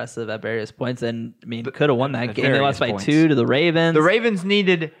looked impressive at various points, and I mean, could have won that at game. They lost by various 2 to the Ravens. The Ravens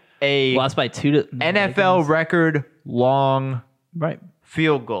needed a lost by 2 to NFL record long right.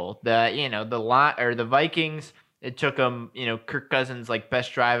 field goal. The Vikings. It took them, Kirk Cousins'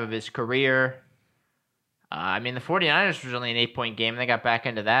 best drive of his career. I mean, the 49ers was only an 8-point game, and they got back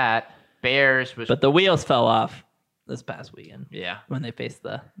into that. Bears was, But the wheels fell off this past weekend. yeah. When they faced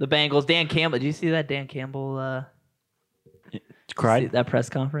the Bengals. Dan Campbell. Did you see that Dan Campbell? Cried. See that press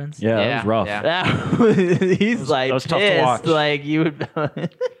conference? Yeah, that was rough. Yeah. He's that was tough to pissed, watch. Like you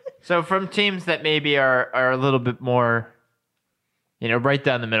would. So from teams that maybe are a little bit more, right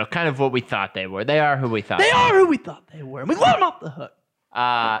down the middle, kind of what we thought they were. They are who we thought. They are who we thought they were. And we let them off the hook.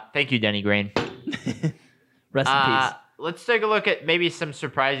 Thank you, Denny Green. Rest in peace. Let's take a look at maybe some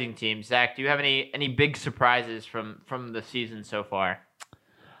surprising teams. Zach, do you have any big surprises from the season so far?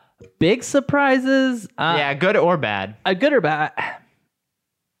 Big surprises? Yeah, good or bad. Good or bad?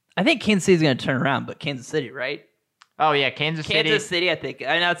 I think Kansas City's going to turn around, but Kansas City, right? Oh yeah, Kansas City.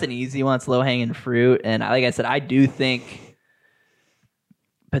 I know it's an easy one. It's low-hanging fruit. And like I said, I do think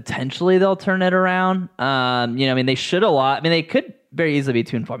potentially they'll turn it around. They should have lost. I mean, they could very easily be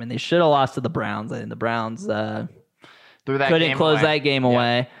 2-4. I mean, they should have lost to the Browns. I think the Browns couldn't close that game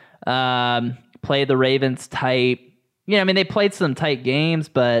away. Played the Ravens tight. They played some tight games,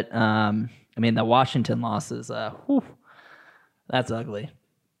 but the Washington losses, that's ugly.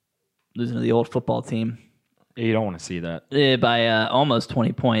 Losing to the old football team. You don't want to see that. By almost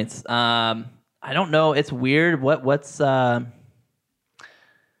 20 points. I don't know. It's weird. What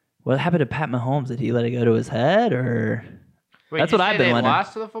happened to Pat Mahomes? Did he let it go to his head, or Wait, that's what I've been wondering.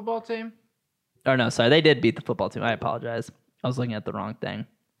 Lost to the football team? Or no, sorry, they did beat the football team. I apologize. I was looking at the wrong thing.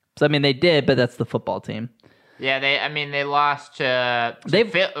 So they did, but that's the football team. Yeah, they lost to they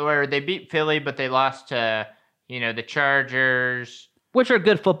beat Philly, but they lost to the Chargers, which are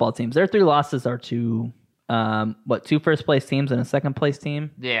good football teams. Their 3 losses are to 2 first place teams and a second place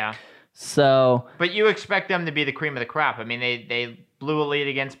team. Yeah. So, but you expect them to be the cream of the crop. I mean, they blew a lead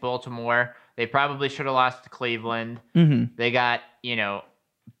against Baltimore. They probably should have lost to Cleveland. Mm-hmm. They got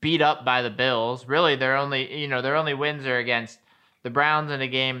beat up by the Bills. Really, their only wins are against the Browns in a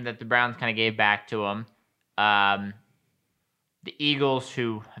game that the Browns kind of gave back to them. the Eagles,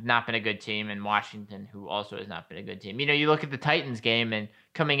 who have not been a good team, and Washington, who also has not been a good team. You look at the Titans game, and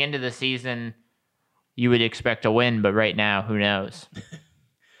coming into the season, you would expect a win, but right now, who knows?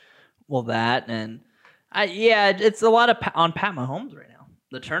 Well, it's a lot on Pat Mahomes right now.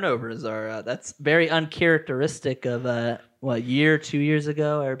 The turnovers are that's very uncharacteristic of 2 years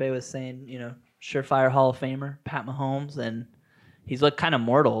ago. Everybody was saying, surefire Hall of Famer Pat Mahomes, and he's looked kind of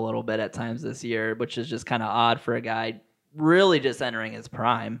mortal a little bit at times this year, which is just kind of odd for a guy really just entering his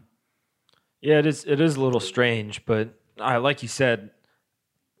prime. Yeah, it is a little strange, but like you said,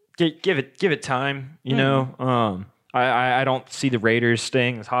 give it time. I don't see the Raiders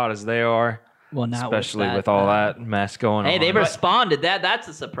staying as hot as they are. Well, now especially with all that mess going on. Hey, they responded. That's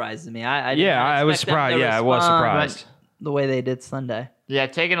a surprise to me. I was surprised. Yeah, I was surprised the way they did Sunday. Yeah,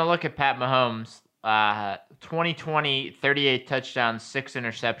 taking a look at Pat Mahomes, 2020, 38 touchdowns, 6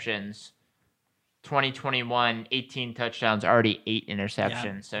 interceptions. 2021, 18 touchdowns, already 8 interceptions.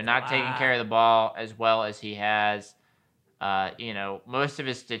 Yeah. So not taking care of the ball as well as he has. Most of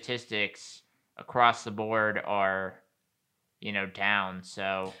his statistics across the board are, down.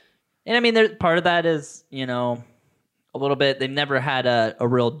 So, and part of that is, a little bit. They've never had a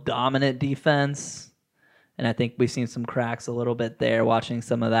real dominant defense, and I think we've seen some cracks a little bit there. Watching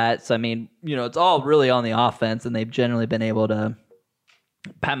some of that, so it's all really on the offense, and they've generally been able to.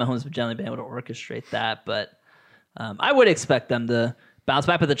 Pat Mahomes have generally been able to orchestrate that, but I would expect them to bounce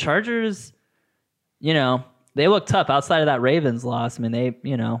back. But the Chargers, they look tough outside of that Ravens loss. I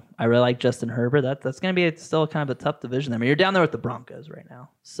really like Justin Herbert. That's going to be still kind of a tough division. You're down there with the Broncos right now.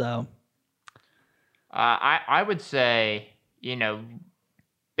 So I would say,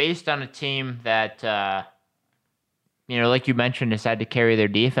 based on a team that, like you mentioned, has had to carry their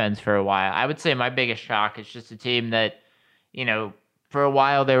defense for a while, I would say my biggest shock is just a team that, for a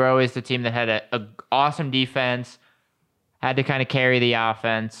while, they were always the team that had a awesome defense, had to kind of carry the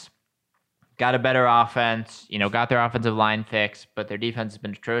offense, got a better offense, got their offensive line fixed, but their defense has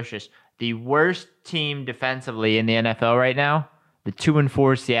been atrocious. The worst team defensively in the NFL right now, the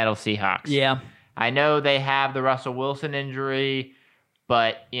 2-4 Seattle Seahawks. Yeah. I know they have the Russell Wilson injury,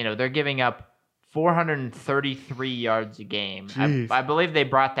 but, they're giving up 433 yards a game. I believe they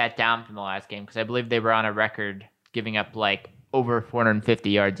brought that down from the last game because I believe they were on a record giving up over 450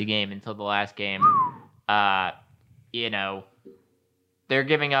 yards a game until the last game. They're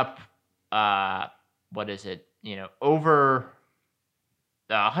giving up, over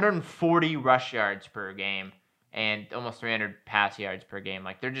 140 rush yards per game and almost 300 pass yards per game.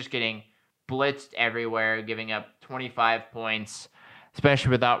 They're just getting blitzed everywhere, giving up 25 points,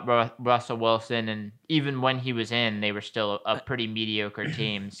 especially without Russell Wilson. And even when he was in, they were still a pretty mediocre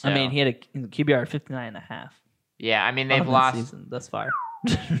team. So. He had a QBR of 59.5. Yeah, they've lost season thus far.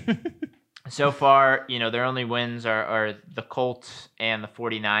 So far, their only wins are the Colts and the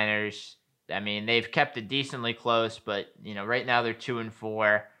 49ers. They've kept it decently close, but right now they're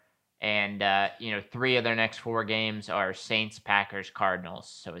 2-4, and 3 of their next 4 games are Saints, Packers, Cardinals.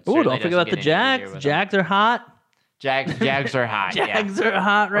 So it's don't forget about the Jags. Jags are hot. Jags are hot. Jags are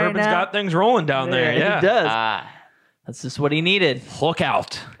hot right Urban's now. got things rolling down there. Yeah, he does. That's just what he needed. Look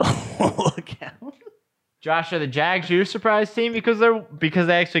out! Look out! Josh, are the Jags your surprise team because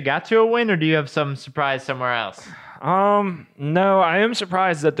they actually got to a win, or do you have some surprise somewhere else? No, I am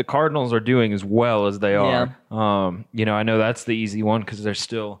surprised that the Cardinals are doing as well as they are. Yeah. I know that's the easy one because they're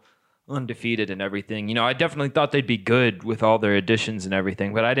still undefeated and everything. I definitely thought they'd be good with all their additions and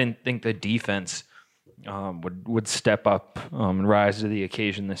everything, but I didn't think the defense would step up and rise to the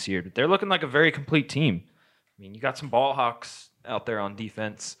occasion this year. But they're looking like a very complete team. You got some ball hawks out there on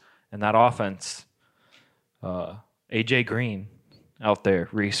defense, and that offense. AJ Green out there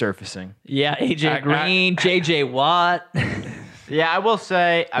resurfacing. Yeah, AJ Green, JJ Watt. Yeah, I will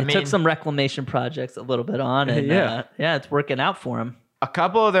say, I took some reclamation projects a little bit on, and it's working out for him. A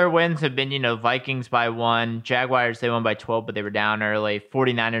couple of their wins have been, Vikings by 1, Jaguars, they won by 12, but they were down early.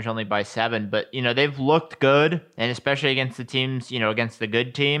 49ers only by 7, but, they've looked good, and especially against the teams, against the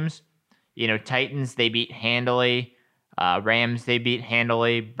good teams. Titans, they beat handily. Rams, they beat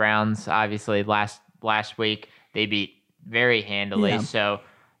handily. Browns, obviously, last week they beat very handily. Yeah. So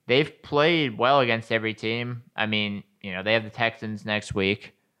they've played well against every team. They have the Texans next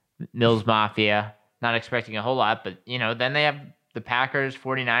week, Mills Mafia, not expecting a whole lot, but then they have the Packers,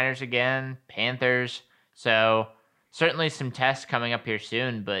 49ers again, Panthers. So certainly some tests coming up here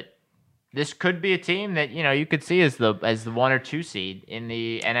soon, but this could be a team that you could see as the 1 or 2 seed in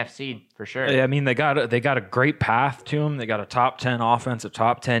the NFC for sure. They got a great path to them. They got a top 10 offense, a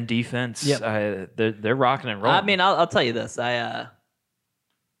top 10 defense. Yep. They're rocking and rolling. I'll tell you this.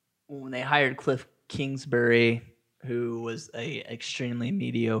 When they hired Cliff Kingsbury, who was a extremely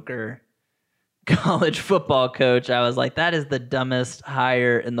mediocre college football coach, I was like, that is the dumbest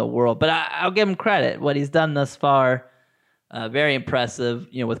hire in the world. But I'll give him credit. What he's done thus far, very impressive.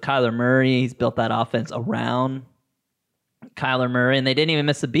 With Kyler Murray, he's built that offense around Kyler Murray, and they didn't even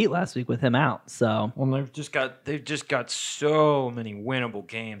miss a beat last week with him out. So, well, they've just got so many winnable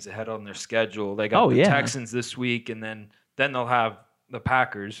games ahead on their schedule. They got the Texans this week, and then they'll have the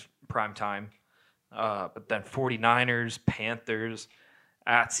Packers primetime, but then 49ers, Panthers,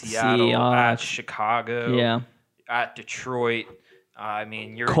 at Seattle, at Chicago, at Detroit. I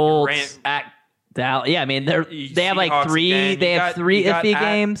mean, you're Colts at Dallas. Yeah, I mean they have like three. Again. They have three iffy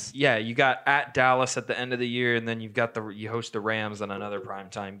games. Yeah, you got at Dallas at the end of the year, and then you host the Rams on another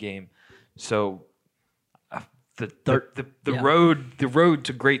primetime game. So the road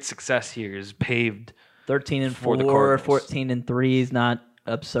to great success here is paved. 13-4, 14-3 is not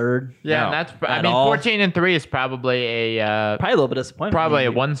absurd. Yeah, and that's. I mean, 14-3 is probably probably a little bit disappointing. Probably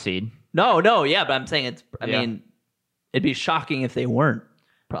a 1 seed. No, yeah, but I'm saying it's. I mean, it'd be shocking if they weren't.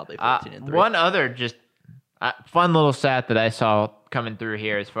 Probably 14-3. One other just fun little stat that I saw coming through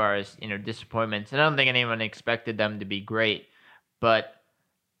here, as far as disappointments, and I don't think anyone expected them to be great, but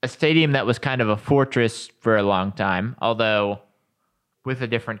a stadium that was kind of a fortress for a long time, although with a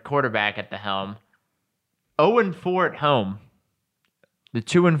different quarterback at the helm. 0-4 at home. The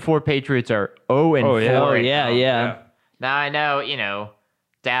 2-4 Patriots are 0-4. Yeah. Now I know,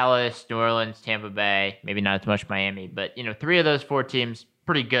 Dallas, New Orleans, Tampa Bay, maybe not as much Miami, but 3 of those 4 teams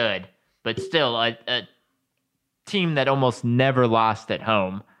pretty good, but still a team that almost never lost at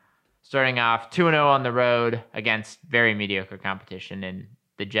home. Starting off 2-0 on the road against very mediocre competition in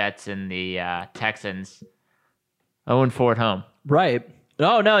the Jets and the Texans. 0-4 at home. Right.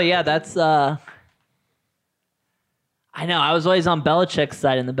 Oh no, yeah, that's I know. I was always on Belichick's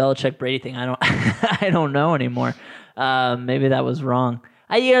side in the Belichick Brady thing. I don't I don't know anymore. Maybe that was wrong.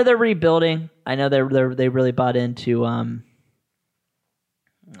 They're rebuilding. I know they really bought into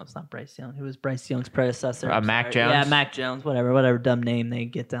no, it's not Bryce Young. Who was Bryce Young's predecessor? Mac Jones. Yeah, Mac Jones. Whatever dumb name they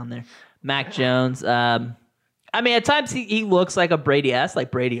get down there. Mac Jones. I mean, at times he looks like a Brady-esque, like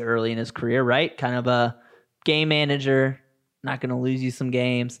Brady early in his career, right? Kind of a game manager, not going to lose you some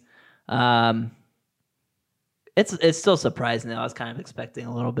games. It's still surprising though. I was kind of expecting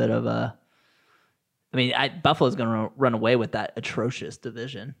a little bit of a. I mean, Buffalo's going to run away with that atrocious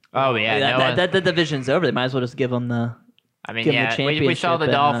division. Oh yeah, that division's over. They might as well just give them the. I mean, we saw the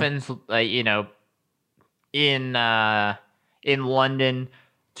Dolphins, in London.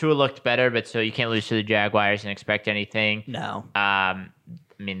 Tua looked better, but still, you can't lose to the Jaguars and expect anything. No. I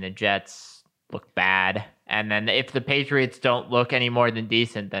mean, the Jets look bad, and then if the Patriots don't look any more than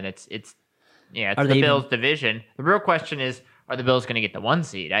decent, then it's the Bills' division. The real question is, are the Bills going to get the 1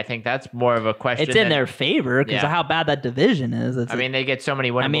 seed? I think that's more of a question. It's in their favor because of how bad that division is. They get so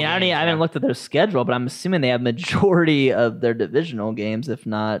many winnable games. I haven't looked at their schedule, but I'm assuming they have majority of their divisional games, if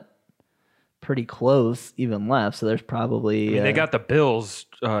not pretty close, even left. So there's probably... they got the Bills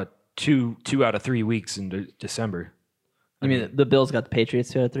 2 out of 3 weeks in December. I mean, the Bills got the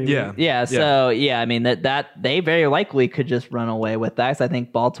Patriots 2 out of 3 weeks? Yeah. So, I mean, that they very likely could just run away with that. So I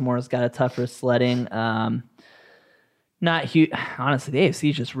think Baltimore's got a tougher sledding. Not huge. Honestly, the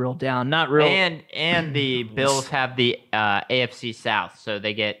AFC is just real down. Not real. And the Bills have the AFC South, so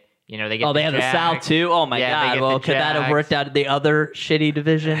they get they have the South too. Oh my God! Well, could that have worked out the other shitty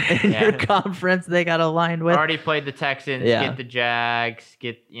division in your conference they got aligned with? Already played the Texans. Get the Jags.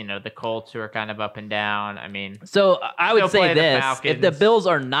 Get the Colts, who are kind of up and down. I mean, so I would say this: if the Bills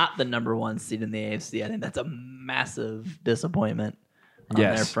are not the number 1 seed in the AFC, I think that's a massive disappointment on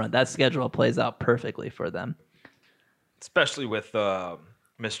their front. That schedule plays out perfectly for them. Especially with Mr.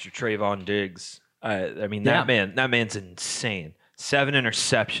 Trayvon Diggs. I mean, that man's insane. 7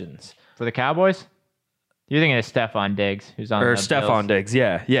 interceptions. For the Cowboys? You're thinking of Stephon Diggs, who's on the Stephon Diggs,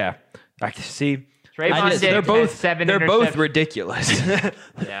 yeah. I can see. Trayvon Diggs they're both ridiculous.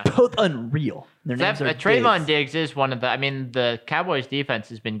 Yeah. Both unreal. Their names are Trayvon Diggs is one of the... I mean, the Cowboys' defense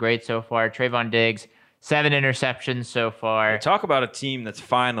has been great so far. Trayvon Diggs... 7 interceptions so far. Talk about a team that's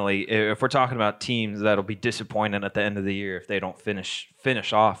finally, if we're talking about teams that'll be disappointed at the end of the year if they don't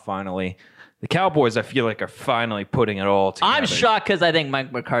finish off finally. The Cowboys, I feel like, are finally putting it all together. I'm shocked because I think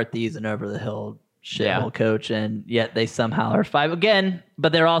Mike McCarthy is an over-the-hill shithole coach, and yet they somehow are 5 again,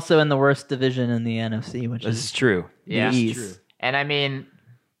 but they're also in the worst division in the NFC, which is true. Yeah, the East. True. And I mean...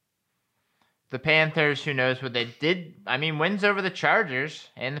 The Panthers, who knows what they did? I mean, wins over the Chargers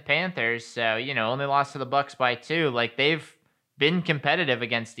and the Panthers, so only lost to the Bucs by 2. Like, they've been competitive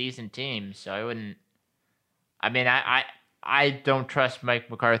against decent teams, so I wouldn't. I mean, I don't trust Mike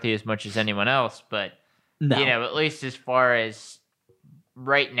McCarthy as much as anyone else, but No. at least as far as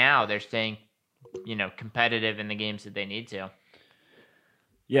right now, they're staying, competitive in the games that they need to.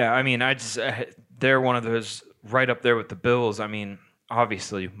 Yeah, I mean, they're one of those right up there with the Bills. I mean,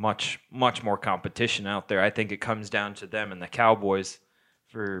 obviously, much more competition out there. I think it comes down to them and the Cowboys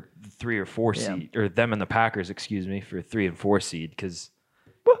for the 3 or 4 seed, or them and the Packers, excuse me, for 3 and 4 seed, because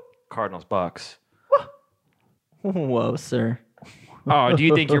Cardinals Bucks. Whoa, sir. Oh, do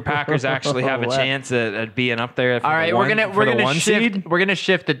you think your Packers actually have a chance at being up there? All right, we're gonna shift. We're gonna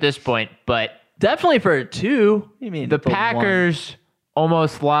shift at this point, but definitely for a 2. You mean the Packers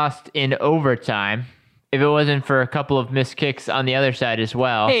almost lost in overtime? If it wasn't for a couple of missed kicks on the other side as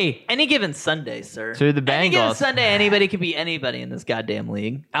well. Hey, any given Sunday, sir. To the Bengals. Any given Sunday, anybody can be anybody in this goddamn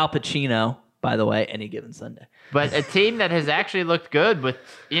league. Al Pacino, by the way, any given Sunday. But a team that has actually looked good with,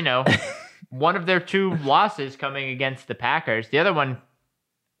 one of their 2 losses coming against the Packers. The other one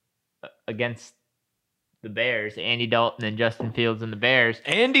against the Bears, Andy Dalton and Justin Fields and the Bears.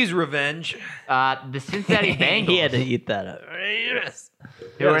 Andy's revenge. The Cincinnati Bengals. He had to eat that up. Yes.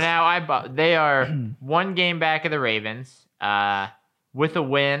 They are 1 game back of the Ravens. With a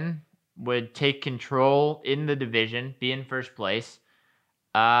win, would take control in the division, be in first place.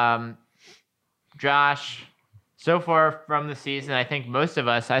 Josh, so far from the season, I think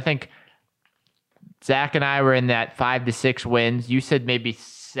Zach and I were in that 5 to 6 wins. You said maybe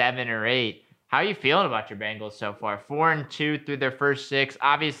 7 or 8. How are you feeling about your Bengals so far? 4-2 through their first 6.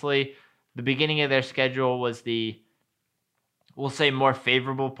 Obviously, the beginning of their schedule was the, we'll say, more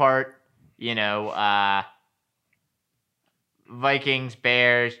favorable part. Vikings,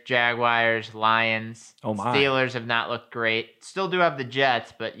 Bears, Jaguars, Lions. Oh my. Steelers have not looked great. Still do have the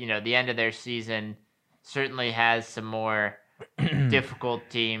Jets, but the end of their season certainly has some more difficult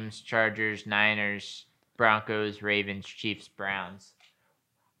teams: Chargers, Niners, Broncos, Ravens, Chiefs, Browns.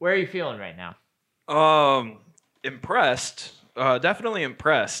 Where are you feeling right now? Impressed. Definitely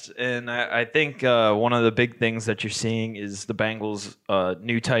impressed. And I think one of the big things that you're seeing is the Bengals'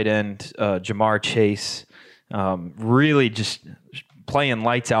 new tight end, Jamar Chase, really just playing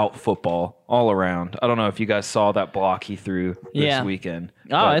lights out football all around. I don't know if you guys saw that block he threw this weekend.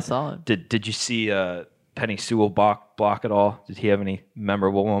 Oh, I saw it. Did you see Penny Sewell block at all? Did he have any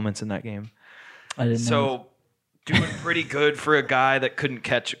memorable moments in that game? I didn't know. Doing pretty good for a guy that couldn't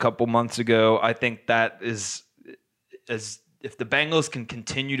catch a couple months ago. I think that is, as if the Bengals can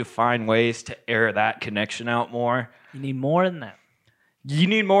continue to find ways to air that connection out more. You need more than that. You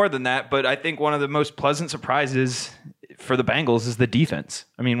need more than that, but I think one of the most pleasant surprises for the Bengals is the defense.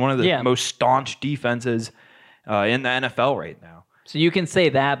 I mean, one of the most staunch defenses in the NFL right now. So you can say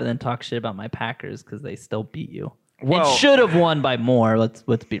that, but then talk shit about my Packers because they still beat you. Well, and should have won by more. Let's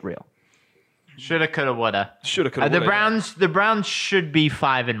be real. Shoulda, coulda, woulda. Shoulda, coulda, woulda. The Browns should be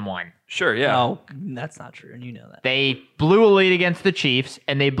 5-1. Sure, yeah. No, that's not true, and you know that. They blew a lead against the Chiefs,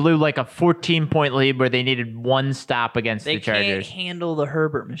 and they blew like a 14-point lead where they needed 1 stop against the Chargers. They can't handle the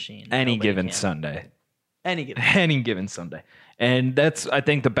Herbert machine. Any given Sunday. Any given Sunday. And I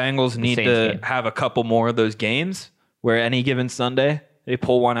think the Bengals need to have a couple more of those games where any given Sunday they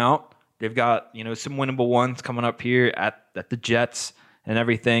pull one out. They've got, some winnable ones coming up here at the Jets and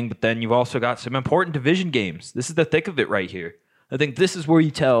everything, but then you've also got some important division games. This is the thick of it right here. I think this is where you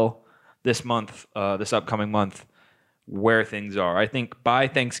tell this upcoming month, where things are. I think by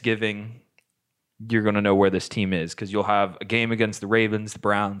Thanksgiving, you're going to know where this team is because you'll have a game against the Ravens, the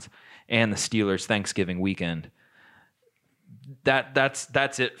Browns, and the Steelers Thanksgiving weekend.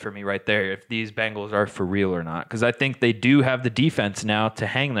 That's it for me right there, if these Bengals are for real or not. Because I think they do have the defense now to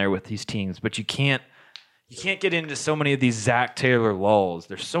hang there with these teams, but you can't get into so many of these Zach Taylor lulls.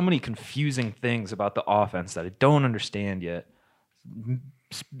 There's so many confusing things about the offense that I don't understand yet.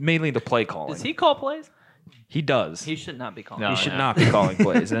 Mainly the play calling. Does he call plays? He does. He should not be calling. He should not be calling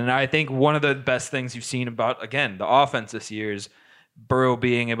plays. And I think one of the best things you've seen about, again, the offense this year is Burrow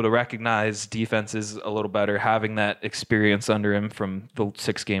being able to recognize defenses a little better, having that experience under him from the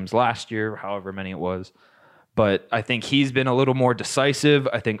 6 games last year, however many it was. But I think he's been a little more decisive.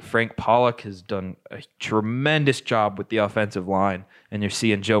 I think Frank Pollock has done a tremendous job with the offensive line, and you're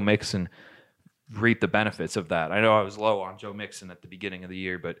seeing Joe Mixon reap the benefits of that. I know I was low on Joe Mixon at the beginning of the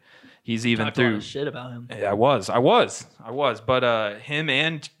year, but he's even talked through a lot of shit about him. Yeah, I was. But him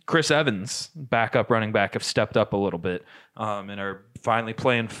and Chris Evans, backup running back, have stepped up a little bit and are finally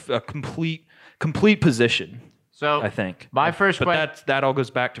playing a complete position. So I think my first question, that all goes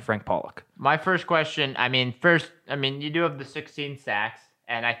back to Frank Pollock. My first question, you do have the 16 sacks,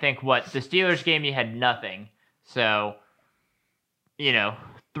 and I think the Steelers game you had nothing. So,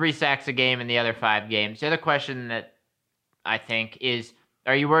 3 sacks a game in the other 5 games. The other question that I think is,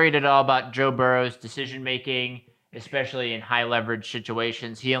 are you worried at all about Joe Burrow's decision making, especially in high leverage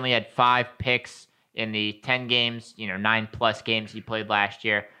situations? He only had 5 picks in the 10 games, 9+ games he played last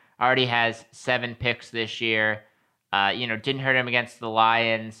year. Already has 7 picks this year. Didn't hurt him against the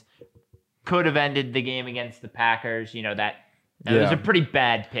Lions. Could have ended the game against the Packers. That was a pretty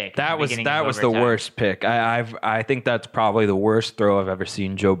bad pick. That was the worst pick. I think that's probably the worst throw I've ever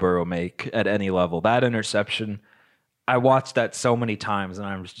seen Joe Burrow make at any level. That interception, I watched that so many times, and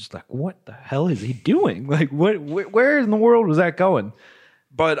I was just like, "What the hell is he doing? Like, where in the world was that going?"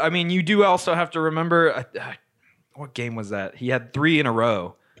 But I mean, you do also have to remember what game was that? He had 3 in a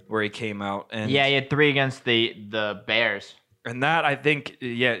row where he came out, and he had 3 against the Bears. And that, I think,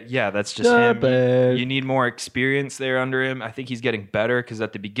 that's just him. You need more experience there under him. I think he's getting better because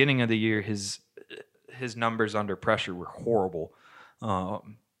at the beginning of the year, his numbers under pressure were horrible.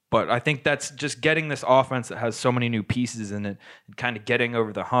 But I think that's just getting this offense that has so many new pieces in it and kind of getting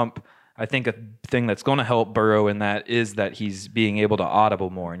over the hump. I think a thing that's going to help Burrow in that is that he's being able to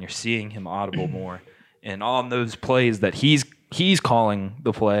audible more, and you're seeing him audible more. And on those plays that he's calling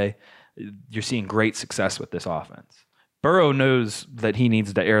the play, you're seeing great success with this offense. Burrow knows that he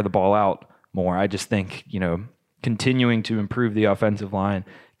needs to air the ball out more. I just think, continuing to improve the offensive line,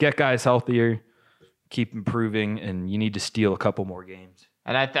 get guys healthier, keep improving, and you need to steal a couple more games.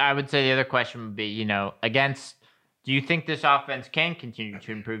 And I would say the other question would be, do you think this offense can continue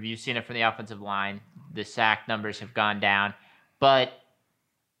to improve? You've seen it from the offensive line. The sack numbers have gone down. But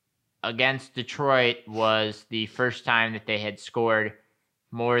against Detroit was the first time that they had scored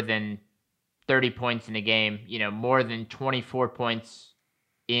more than 30 points in a game, more than 24 points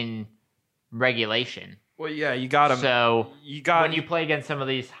in regulation. Well, yeah, you got them. So when you play against some of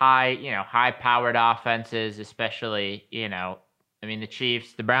these high-powered offenses, especially, the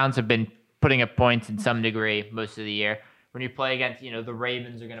Chiefs, the Browns have been putting up points in some degree most of the year. When you play against, the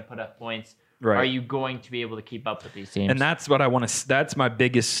Ravens are going to put up points. Right. Are you going to be able to keep up with these teams? And that's what I want to. That's my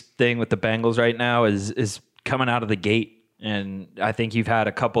biggest thing with the Bengals right now is coming out of the gate. And I think you've had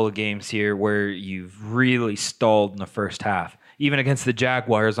a couple of games here where you've really stalled in the first half. Even against the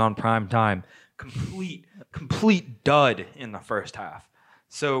Jaguars on prime time, complete dud in the first half.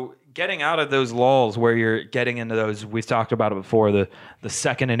 So getting out of those lulls where you're getting into those, we've talked about it before, the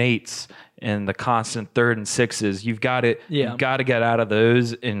 2nd and 8s and the constant 3rd and 6s, you've got to get out of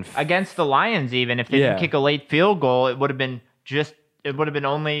those. Against the Lions, even if they didn't kick a late field goal, it would have been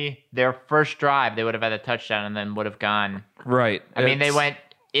only their first drive. They would have had a touchdown and then would have gone. Right. They went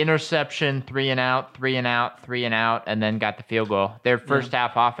interception, 3 and out, 3 and out, 3 and out, and then got the field goal. Their first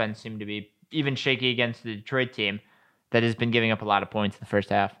half offense seemed to be even shaky against the Detroit team that has been giving up a lot of points in the first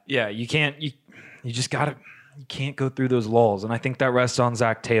half. Yeah, you can't. You can't go through those lulls, and I think that rests on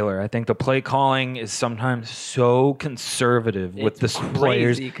Zach Taylor. I think the play calling is sometimes so conservative with the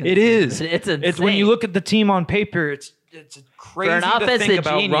players. It is. It's insane. It's when you look at the team on paper. It's crazy for an offensive to think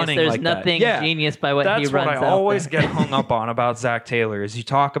about genius, running there's like nothing that. genius by what he runs. That's what I always get hung up on about Zach Taylor is you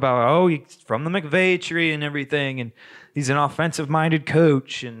talk about he's from the McVay tree and everything, and he's an offensive-minded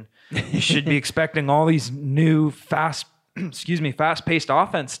coach, and you should be expecting all these new fast-paced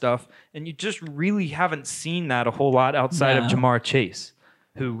offense stuff, and you just really haven't seen that a whole lot outside of Jamar Chase,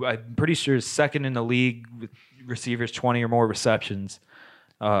 who I'm pretty sure is 2nd in the league with receivers 20 or more receptions,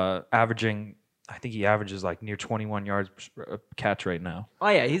 averaging. I think he averages like near 21 yards a catch right now. Oh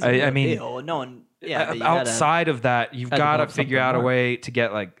yeah, he's. No one. Yeah. Outside of that, you've got to figure out a way to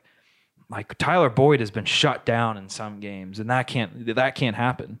get like Tyler Boyd has been shut down in some games, and that can't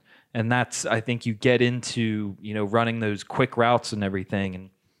happen. And that's I think you get into running those quick routes and everything,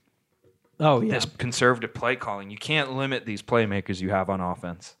 and this conservative play calling. You can't limit these playmakers you have on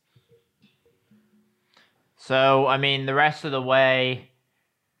offense. So the rest of the way.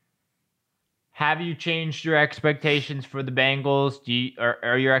 Have you changed your expectations for the Bengals?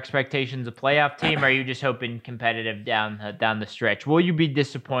 Are your expectations a playoff team, or are you just hoping competitive down the stretch? Will you be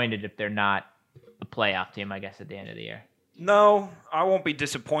disappointed if they're not a playoff team, I guess, at the end of the year? No, I won't be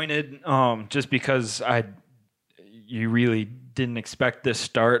disappointed just because you really didn't expect this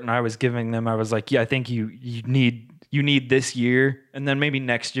start, and I was like, I think you need this year, and then maybe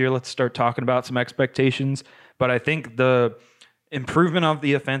next year let's start talking about some expectations. But I think the improvement of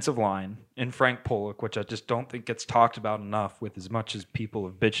the offensive line in Frank Pollock, which I just don't think gets talked about enough with as much as people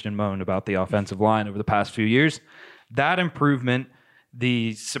have bitched and moaned about the offensive line over the past few years. That improvement,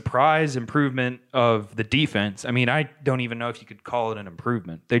 the surprise improvement of the defense, I don't even know if you could call it an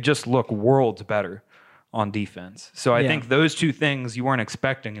improvement. They just look worlds better on defense. So I think those two things you weren't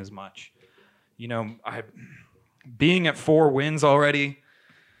expecting as much. Being at 4 wins already,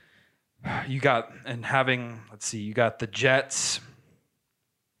 you got the Jets,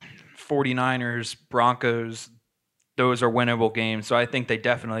 49ers, Broncos, those are winnable games. So I think they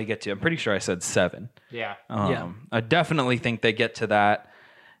definitely get to. I'm pretty sure I said 7. Yeah. I definitely think they get to that.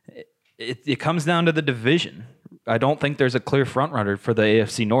 It comes down to the division. I don't think there's a clear front runner for the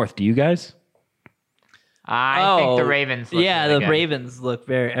AFC North. Do you guys? I think the Ravens look really good. Ravens look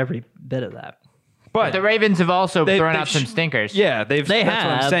every bit of that. But the Ravens have also thrown out some stinkers. Yeah, that's what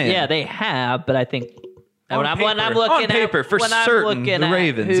I'm saying. Yeah, they have, but I think when I'm looking on paper, for certain, the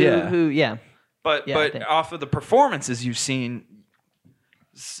Ravens, yeah. But off of the performances you've seen,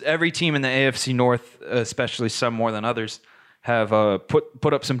 every team in the AFC North, especially some more than others, have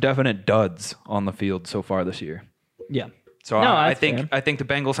put up some definite duds on the field so far this year. Yeah. So I think the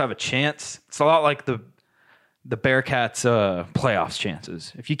Bengals have a chance. It's a lot like the Bearcats' playoffs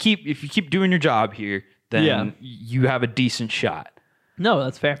chances. If you keep doing your job here, then you have a decent shot. No,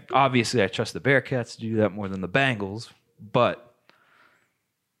 that's fair. Obviously, I trust the Bearcats to do that more than the Bengals, but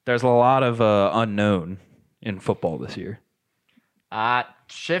there's a lot of unknown in football this year.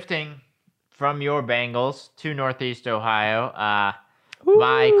 Shifting from your Bengals to Northeast Ohio,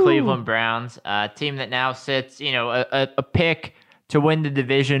 my Cleveland Browns, a team that now sits, a pick to win the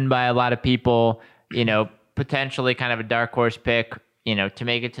division by a lot of people, potentially kind of a dark horse pick, to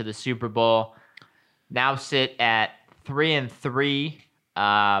make it to the Super Bowl. Now sit at 3-3.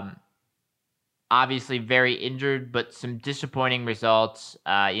 Obviously very injured, but some disappointing results.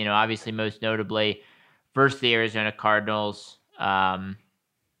 Obviously most notably versus the Arizona Cardinals.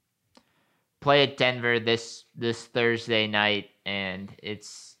 Play at Denver this Thursday night, and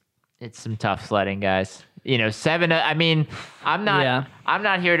it's some tough sledding, guys. 7. I mean, I'm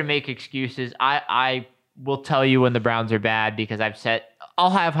not here to make excuses. I will tell you when the Browns are bad because I'll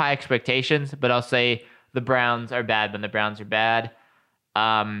have high expectations, but I'll say the Browns are bad when the Browns are bad.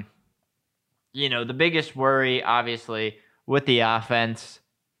 The biggest worry, obviously, with the offense,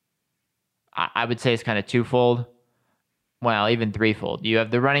 I would say it's kind of twofold. Well, even threefold. You have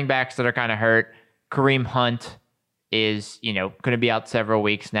the running backs that are kind of hurt. Kareem Hunt is, going to be out several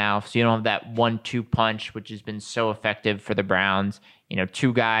weeks now. So you don't have that 1-2 punch, which has been so effective for the Browns.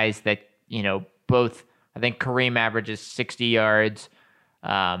 Two guys that, both, I think Kareem averages 60 yards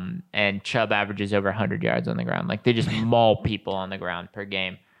and Chubb averages over 100 yards on the ground. Like, they just maul people on the ground per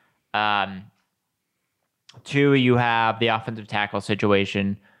game. 2, you have the offensive tackle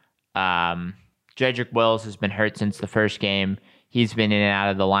situation. Jedrick Wills has been hurt since the first game. He's been in and out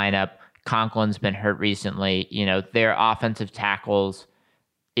of the lineup. Conklin's been hurt recently. Their offensive tackles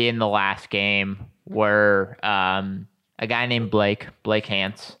in the last game were a guy named Blake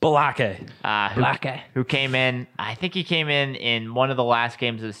Hance. Who came in, I think he came in one of the last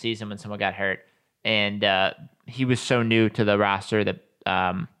games of the season when someone got hurt. And he was so new to the roster that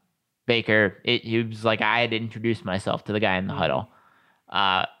Baker, he was like, I had to introduce myself to the guy in the huddle.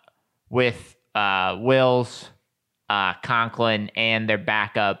 With Wills, Conklin, and their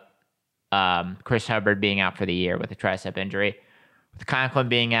backup, Chris Hubbard, being out for the year with a tricep injury. With Conklin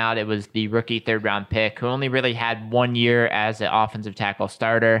being out, it was the rookie third-round pick who only really had 1 year as an offensive tackle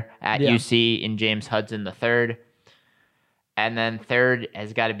starter at UC in James Hudson III. And then third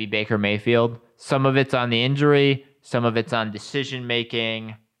has got to be Baker Mayfield. Some of it's on the injury, some of it's on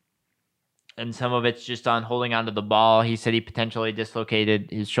decision-making, and some of it's just on holding onto the ball. He said he potentially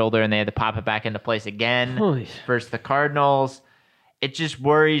dislocated his shoulder, and they had to pop it back into place again versus the Cardinals. It just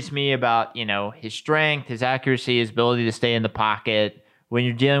worries me about, his strength, his accuracy, his ability to stay in the pocket. When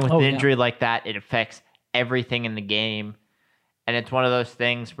you're dealing with an injury like that, it affects everything in the game. And it's one of those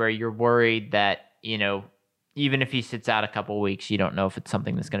things where you're worried that, even if he sits out a couple of weeks, you don't know if it's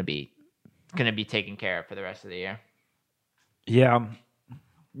something that's going to be taken care of for the rest of the year. Yeah.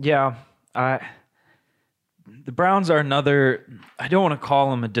 The Browns are another. I don't want to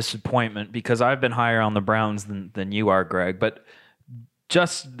call them a disappointment because I've been higher on the Browns than you are, Greg. But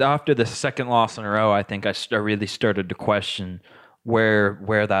just after the second loss in a row, I think I really started to question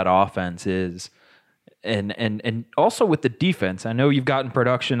where that offense is, and also with the defense. I know you've gotten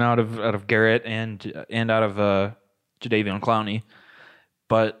production out of Garrett and out of Jadeveon Clowney,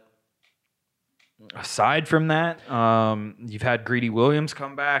 but aside from that, you've had Greedy Williams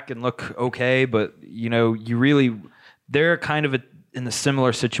come back and look okay, but they're kind of in the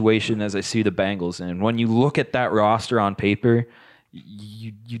similar situation as I see the Bengals in. When you look at that roster on paper,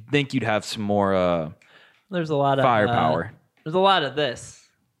 you'd think you'd have some more there's a lot of firepower. There's a lot of this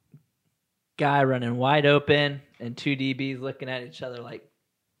guy running wide open and two DBs looking at each other like,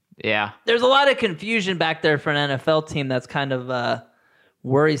 yeah. There's a lot of confusion back there for an NFL team that's kind of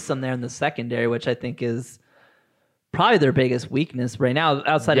worrisome there in the secondary, which I think is probably their biggest weakness right now,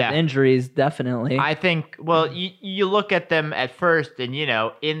 outside of injuries, definitely. I think, well, you look at them at first, and,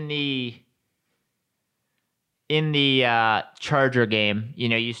 in the Charger game,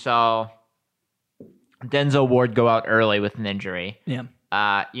 you saw Denzel Ward go out early with an injury. Yeah.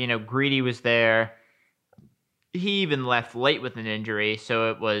 Greedy was there. He even left late with an injury,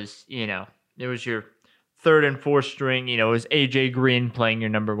 so it was, it was your third and fourth string, it was AJ Green playing your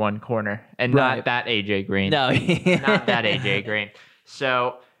number one corner, and not that AJ Green. No. Not that AJ Green.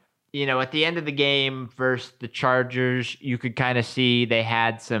 So, at the end of the game versus the Chargers, you could kind of see they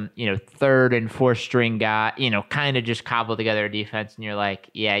had some, third and fourth string guy, kind of just cobbled together a defense, and you're like,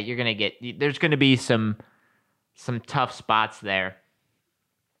 yeah, there's going to be some tough spots there.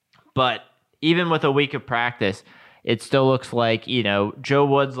 But even with a week of practice, it still looks like, Joe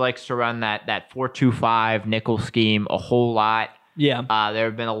Woods likes to run that 4-2-5 nickel scheme a whole lot. Yeah. There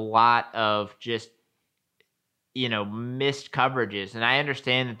have been a lot of just, missed coverages. And I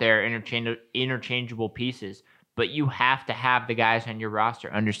understand that they're interchangeable pieces, but you have to have the guys on your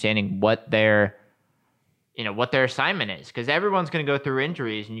roster understanding what their assignment is, because everyone's going to go through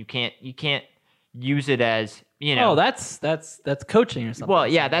injuries, and you can't use it as, Oh, that's coaching or something. Well,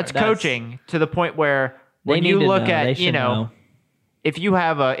 yeah, that's coaching to the point where when you look at, if you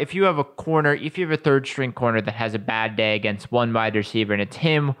have a corner, if you have a third string corner that has a bad day against one wide receiver, and it's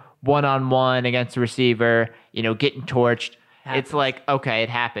him one-on-one against the receiver, getting torched, it's like, okay, it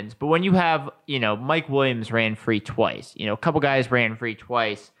happens. But when you have, Mike Williams ran free twice, a couple guys ran free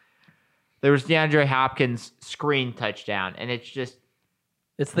twice. There was DeAndre Hopkins screen touchdown, and it's just,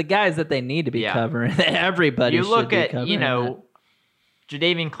 it's the guys that they need to be covering. Everybody you should look be at, covering that.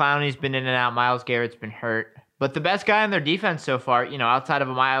 Jadeveon Clowney's been in and out. Myles Garrett's been hurt. But the best guy on their defense so far, outside of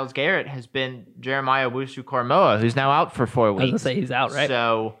Myles Garrett, has been Jeremiah Owusu-Koramoah, who's now out for 4 weeks. I was going to say he's out, right?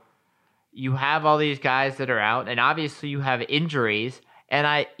 So you have all these guys that are out, and obviously you have injuries.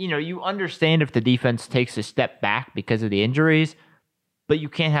 And you understand if the defense takes a step back because of the injuries, but you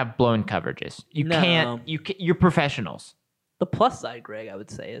can't have blown coverages. You're professionals. The plus side, Greg, I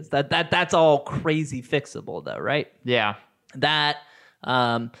would say, is that's all crazy fixable, though, right? Yeah. That,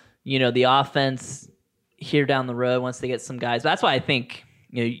 the offense here down the road, once they get some guys. That's why I think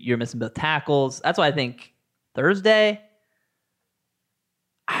you're missing both tackles. That's why I think Thursday,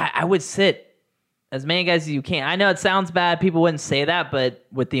 I would sit as many guys as you can. I know it sounds bad. People wouldn't say that, but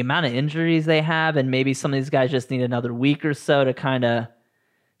with the amount of injuries they have, and maybe some of these guys just need another week or so to kind of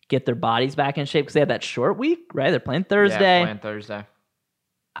get their bodies back in shape, because they have that short week, right? They're playing Thursday. Yeah, playing Thursday.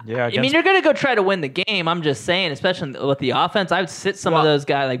 Yeah, I mean, you're going to go try to win the game. I'm just saying, especially with the offense, I would sit some of those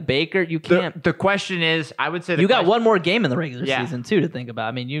guys like Baker. You can't. The question is, I would say you got one more game in the regular season too to think about.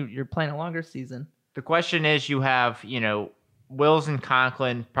 I mean, you're playing a longer season. The question is, you have Wills and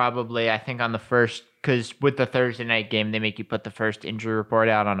Conklin probably, I think, on the first, because with the Thursday night game, they make you put the first injury report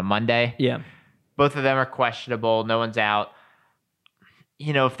out on a Monday. Yeah, both of them are questionable. No one's out.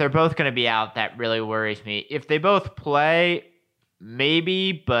 If they're both going to be out, that really worries me. If they both play,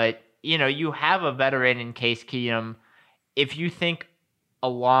 maybe, but, you have a veteran in Case Keenum. If you think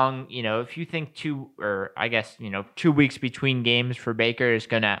if you think 2 weeks between games for Baker is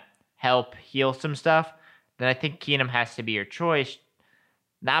going to help heal some stuff, then I think Keenum has to be your choice.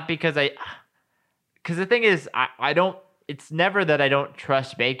 Not because the thing is, it's never that I don't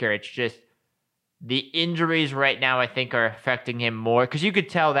trust Baker. It's just, the injuries right now, I think, are affecting him more, because you could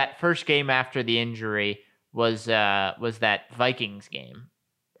tell that first game after the injury was that Vikings game,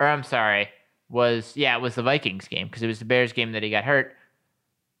 or I'm sorry, it was the Vikings game, because it was the Bears game that he got hurt.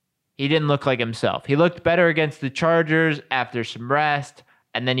 He didn't look like himself. He looked better against the Chargers after some rest,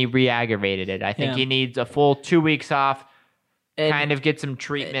 and then he re-aggravated it. I think he needs a full 2 weeks off, and kind of get some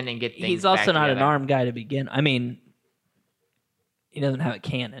treatment and get things. He's also not an arm guy to begin. I mean, he doesn't have a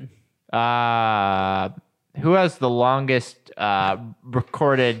cannon. Who has the longest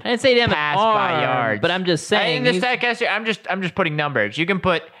recorded I didn't say pass by yards? But I'm just saying. I'm just putting numbers. You can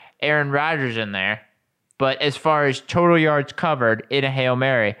put Aaron Rodgers in there, but as far as total yards covered in a Hail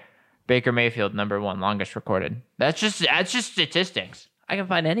Mary, Baker Mayfield number one, longest recorded. That's just statistics. I can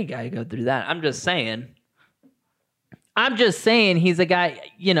find any guy to go through that. I'm just saying he's a guy.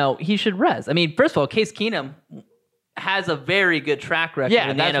 He should rest. I mean, first of all, Case Keenum has a very good track record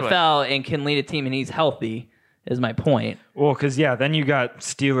in the NFL and can lead a team, and he's healthy, is my point. Well, because, then you got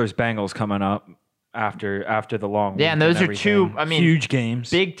Steelers-Bengals coming up after the long week. Yeah, and those are two, huge games.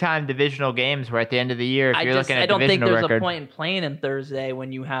 Big-time divisional games. We're at the end of the year. If you're looking at I don't think there's record. A point in playing him Thursday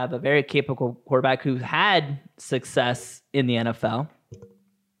when you have a very capable quarterback who had success in the NFL.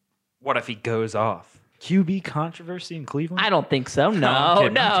 What if he goes off? QB controversy in Cleveland? I don't think so. No.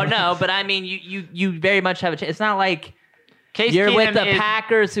 But I mean, you very much have a chance. It's not like Case you're Keenum with the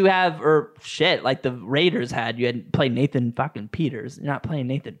Packers who have, or shit, like the Raiders had. You had played Nathan fucking Peters. You're not playing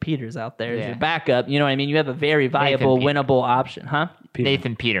Nathan Peters out there as your backup. You know what I mean? You have a very viable, winnable option, huh?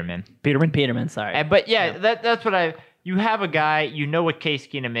 Nathan Peterman. Peterman, sorry. But that's what you have a guy, you know what Case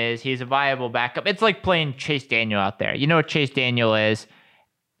Keenum is. He's a viable backup. It's like playing Chase Daniel out there. You know what Chase Daniel is.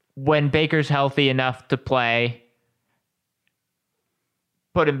 When Baker's healthy enough to play,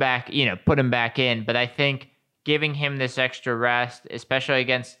 put him back in. But I think giving him this extra rest, especially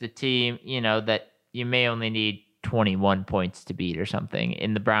against the team, that you may only need 21 points to beat or something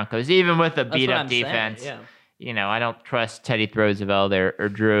in the Broncos, even with a beat-up defense. I don't trust Teddy Roosevelt or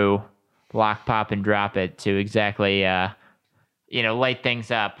Drew lock, pop, and drop it to exactly, light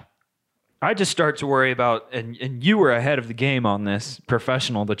things up. I just start to worry about, and you were ahead of the game on this,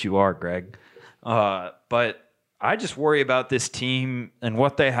 professional that you are, Greg. But I just worry about this team and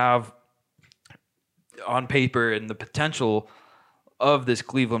what they have on paper and the potential of this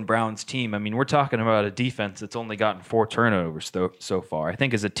Cleveland Browns team. I mean, we're talking about a defense that's only gotten 4 turnovers so far. I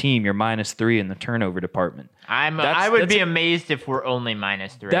think as a team, you're -3 in the turnover department. I would be amazed if we're only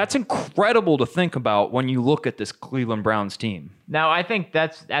 -3. That's incredible to think about when you look at this Cleveland Browns team. Now, I think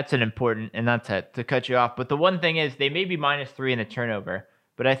that's an important, and not to cut you off, but the one thing is they may be -3 in the turnover,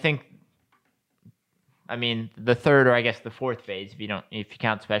 but I think, the third, or I guess the fourth phase, if you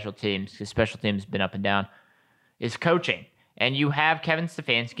count special teams, because special teams have been up and down, is coaching. And you have Kevin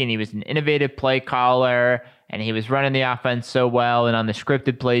Stefanski, and he was an innovative play caller, and he was running the offense so well, and on the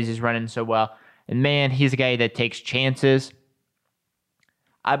scripted plays, he's running so well. And man, he's a guy that takes chances.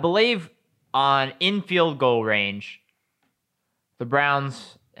 I believe on infield goal range, the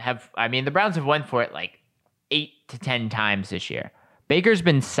Browns have went for it like 8 to 10 times this year. Baker's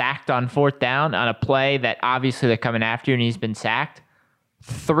been sacked on 4th down on a play that obviously they're coming after you, and he's been sacked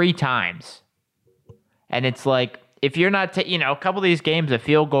 3 times. And it's like, if you're not, a couple of these games, a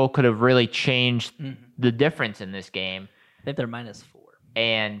field goal could have really changed the difference in this game. I think they're -4.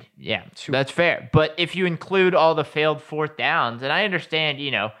 And that's fair. But if you include all the failed 4th downs, and I understand,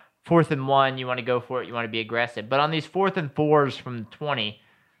 4th and 1, you want to go for it, you want to be aggressive. But on these 4th and 4s from 20,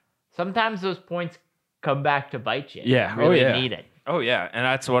 sometimes those points come back to bite you. Yeah. You really need it. Oh, yeah. And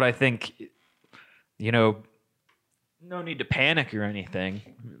that's what I think, no need to panic or anything,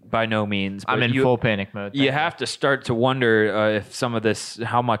 by no means. I'm in full panic mode. You have to start to wonder if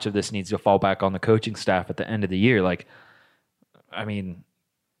how much of this needs to fall back on the coaching staff at the end of the year.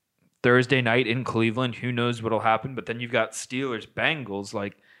 Thursday night in Cleveland, who knows what'll happen? But then you've got Steelers,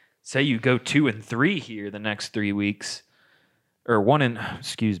 Bengals. Say you go 2-3 here the next 3 weeks, or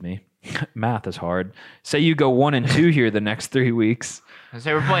math is hard. Say you go 1-2 here the next 3 weeks.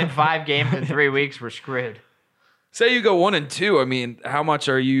 Say we're playing 5 games in 3 weeks, we're screwed. Say you go 1-2. How much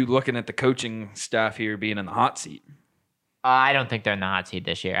are you looking at the coaching staff here being in the hot seat? I don't think they're in the hot seat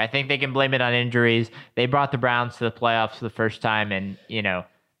this year. I think they can blame it on injuries. They brought the Browns to the playoffs for the first time in, they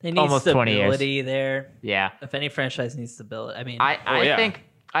need almost 20 years. Stability there. Yeah. If any franchise needs stability,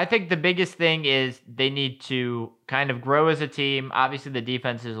 I think the biggest thing is they need to kind of grow as a team. Obviously, the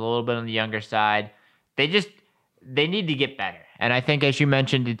defense is a little bit on the younger side. They need to get better. And I think, as you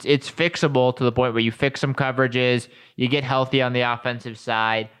mentioned, it's fixable to the point where you fix some coverages, you get healthy on the offensive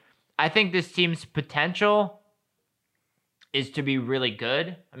side. I think this team's potential is to be really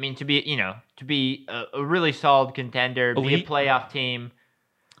good. To be a really solid contender, elite. Be a playoff team.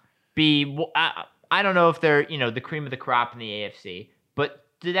 I don't know if they're, the cream of the crop in the AFC, but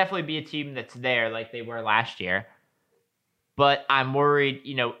to definitely be a team that's there like they were last year. But I'm worried,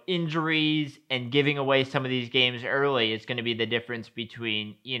 injuries and giving away some of these games early is going to be the difference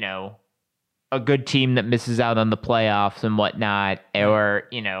between, a good team that misses out on the playoffs and whatnot, or,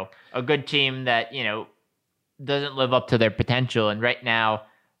 a good team that, doesn't live up to their potential. And right now,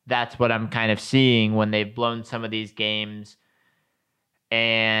 that's what I'm kind of seeing when they've blown some of these games.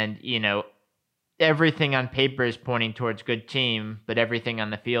 And, everything on paper is pointing towards good team, but everything on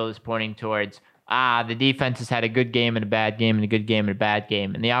the field is pointing towards the defense has had a good game and a bad game and a good game and a bad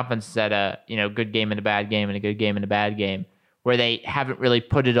game. And the offense has had a good game and a bad game and a good game and a bad game, where they haven't really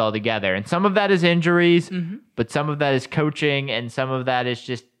put it all together. And some of that is injuries, but some of that is coaching, and some of that is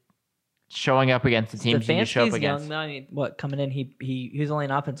just showing up against the teams you need to show up against. Young now. Coming in, he was only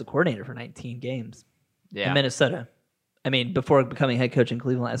an offensive coordinator for 19 games in Minnesota. Before becoming head coach in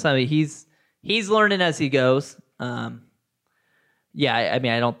Cleveland. So he's learning as he goes. I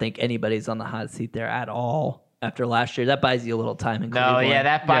don't think anybody's on the hot seat there at all after last year. That buys you a little time in Cleveland. No,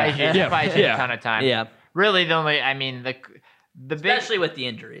 that buys you a ton of time. Yeah. Really, the only, especially with the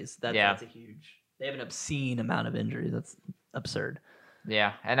injuries. That's a huge. They have an obscene amount of injuries. That's absurd.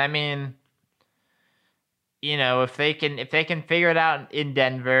 Yeah, and I mean, if they can figure it out in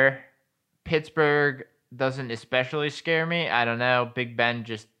Denver, Pittsburgh doesn't especially scare me. I don't know. Big Ben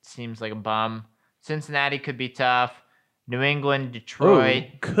just seems like a bum. Cincinnati could be tough. New England, Detroit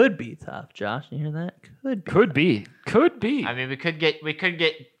could be tough. Josh, you hear that? Could be. I mean, we could get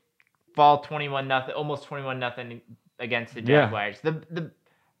fall 21-0, almost 21-0 against the Jaguars. Yeah. The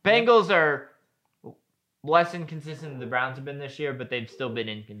Bengals are less inconsistent than the Browns have been this year, but they've still been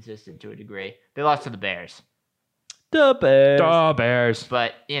inconsistent to a degree. They lost to the Bears. The Bears.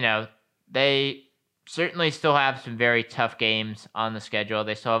 But, they certainly still have some very tough games on the schedule.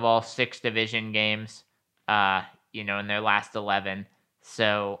 They still have all 6 division games, in their last 11.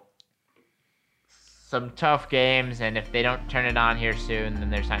 So, some tough games, and if they don't turn it on here soon,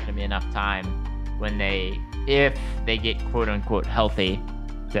 then there's not going to be enough time if they get quote-unquote healthy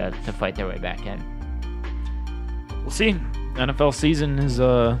to fight their way back in. We'll see. NFL season is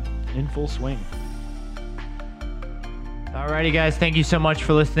in full swing. Alrighty, guys. Thank you so much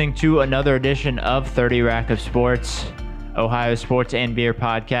for listening to another edition of 30 Rack of Sports, Ohio Sports and Beer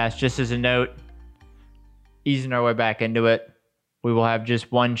Podcast. Just as a note, easing our way back into it, we will have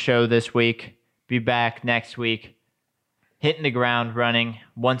just one show this week. Be back next week, hitting the ground running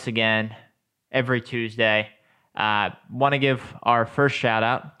once again every Tuesday. Want to give our first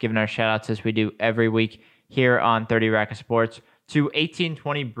shout-out, giving our shout-outs as we do every week here on 30 Rack of Sports, to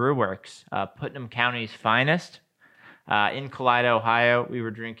 1820 Brewworks, Putnam County's finest. In Colida, Ohio, we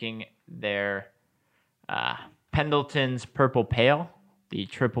were drinking their Pendleton's Purple Pale, the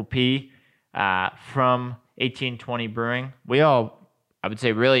Triple P, from 1820 Brewing. We all, I would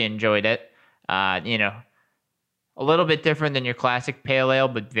say, really enjoyed it. A little bit different than your classic pale ale,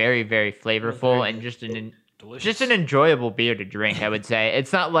 but very, very flavorful and just an enjoyable beer to drink, I would say.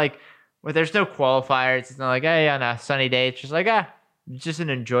 It's not like, there's no qualifiers. It's not like, hey, on a sunny day, it's just like, it's just an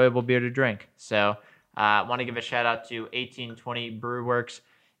enjoyable beer to drink. So, I want to give a shout out to 1820 Brewworks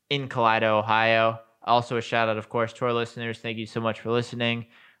in Colida, Ohio. Also a shout out, of course, to our listeners. Thank you so much for listening.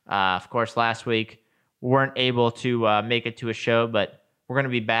 Of course, last week we weren't able to make it to a show, but we're going to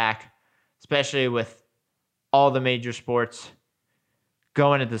be back, especially with all the major sports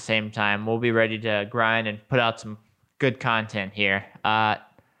going at the same time. We'll be ready to grind and put out some good content here.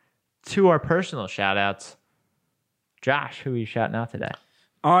 To our personal shout outs, Josh, who are you shouting out today?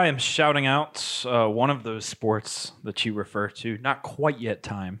 I am shouting out one of those sports that you refer to, not quite yet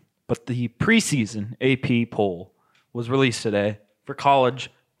time, but the preseason AP poll was released today for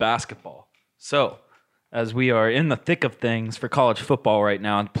college basketball. So, as we are in the thick of things for college football right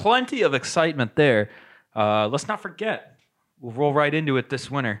now, and plenty of excitement there, let's not forget, we'll roll right into it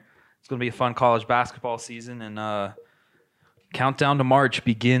this winter. It's going to be a fun college basketball season, and countdown to March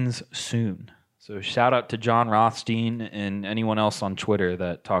begins soon. So shout out to John Rothstein and anyone else on Twitter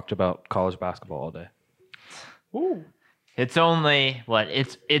that talked about college basketball all day. Ooh. It's only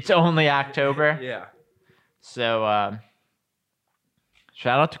it's only October. Yeah. So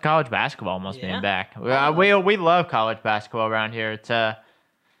shout out to college basketball almost being back. We love college basketball around here. It's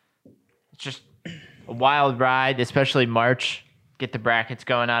just a wild ride, especially March. Get the brackets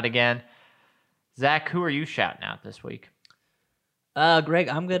going out again. Zach, who are you shouting out this week? Greg,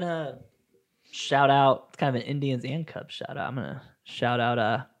 I'm gonna shout out, it's kind of an Indians and Cubs shout out. I'm going to shout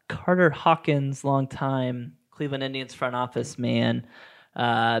out Carter Hawkins, longtime Cleveland Indians front office man,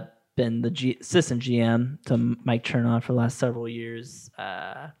 been the assistant GM to Mike Chernoff for the last several years,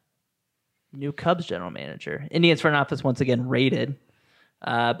 new Cubs general manager. Indians front office once again rated.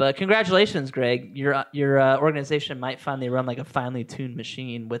 But congratulations, Greg. Your organization might finally run like a finely tuned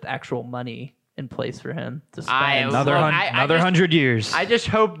machine with actual money in place for him to spend. Another 100 years. I just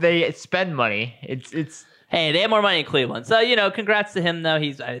hope they spend money. It's Hey, they have more money in Cleveland. So, congrats to him, though.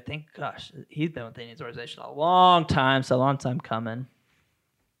 He's been with the Indians organization a long time, so a long time coming.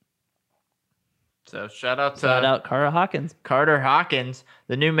 So shout out Carter Hawkins. Carter Hawkins,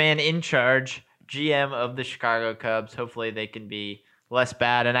 the new man in charge, GM of the Chicago Cubs. Hopefully they can be less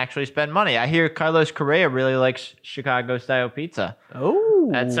bad and actually spend money. I hear Carlos Correa really likes Chicago style pizza. Oh,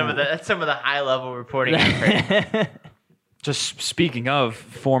 that's some of the high level reporting I've heard. Just speaking of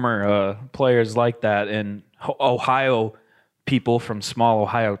former players like that, and Ohio people from small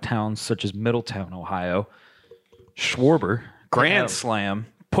Ohio towns such as Middletown, Ohio, Schwarber, Grand Slam,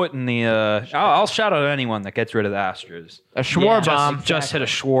 putting the I'll shout out anyone that gets rid of the Astros. A Schwar bomb. Just hit a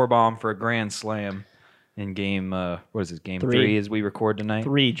Schwar bomb for a Grand Slam in game, what is this, game 3 as we record tonight?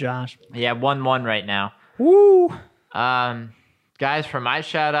 3, Josh. Yeah, 1-1 right now. Woo! Guys, for my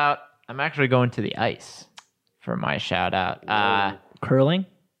shout out, I'm actually going to the ice for my shout out. Curling?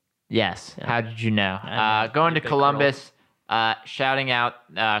 Yes. Yeah. How did you know? I know. Going to Big Columbus, shouting out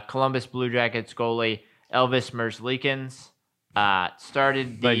Columbus Blue Jackets goalie Elvis Merzlikins.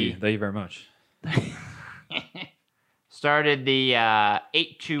 Started the Thank you very much. started the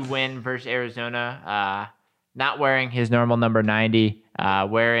 8-2 win versus Arizona. Not wearing his normal number 90,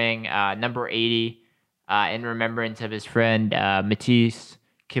 wearing number 80 in remembrance of his friend Matisse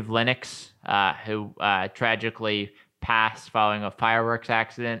Kivlenieks, who tragically passed following a fireworks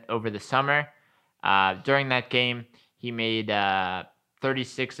accident over the summer. During that game, he made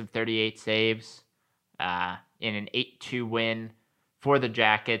 36 of 38 saves in an 8-2 win for the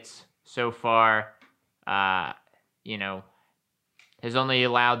Jackets. So far, has only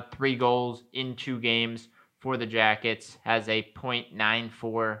allowed 3 goals in 2 games for the Jackets, has a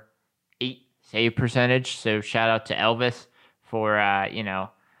 .948 save percentage. So shout out to Elvis for,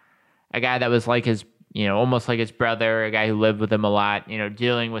 a guy that was like his, almost like his brother, a guy who lived with him a lot,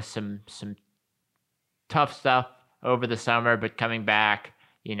 dealing with some tough stuff over the summer, but coming back,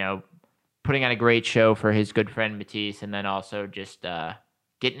 putting on a great show for his good friend Matisse, and then also just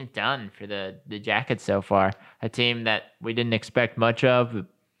getting it done for the Jackets so far. A team that we didn't expect much of,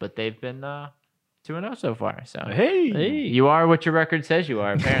 but they've been 2-0 so far. So Hey. you are what your record says you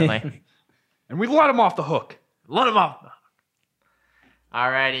are, apparently. And we let him off the hook. Let him off.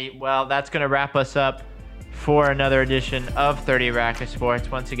 Alrighty, well, that's going to wrap us up for another edition of 30 Rack of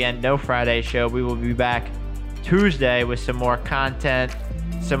Sports. Once again, no Friday show. We will be back Tuesday with some more content,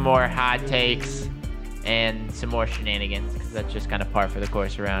 some more hot takes, and some more shenanigans, because that's just kind of par for the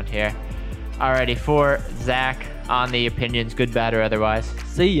course around here. Alrighty, for Zach on the opinions, good, bad, or otherwise.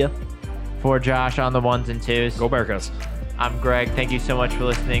 See ya. For Josh on the ones and twos. Go Bearcats. I'm Greg. Thank you so much for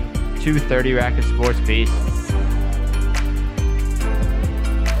listening to 30 Rack of Sports. Peace.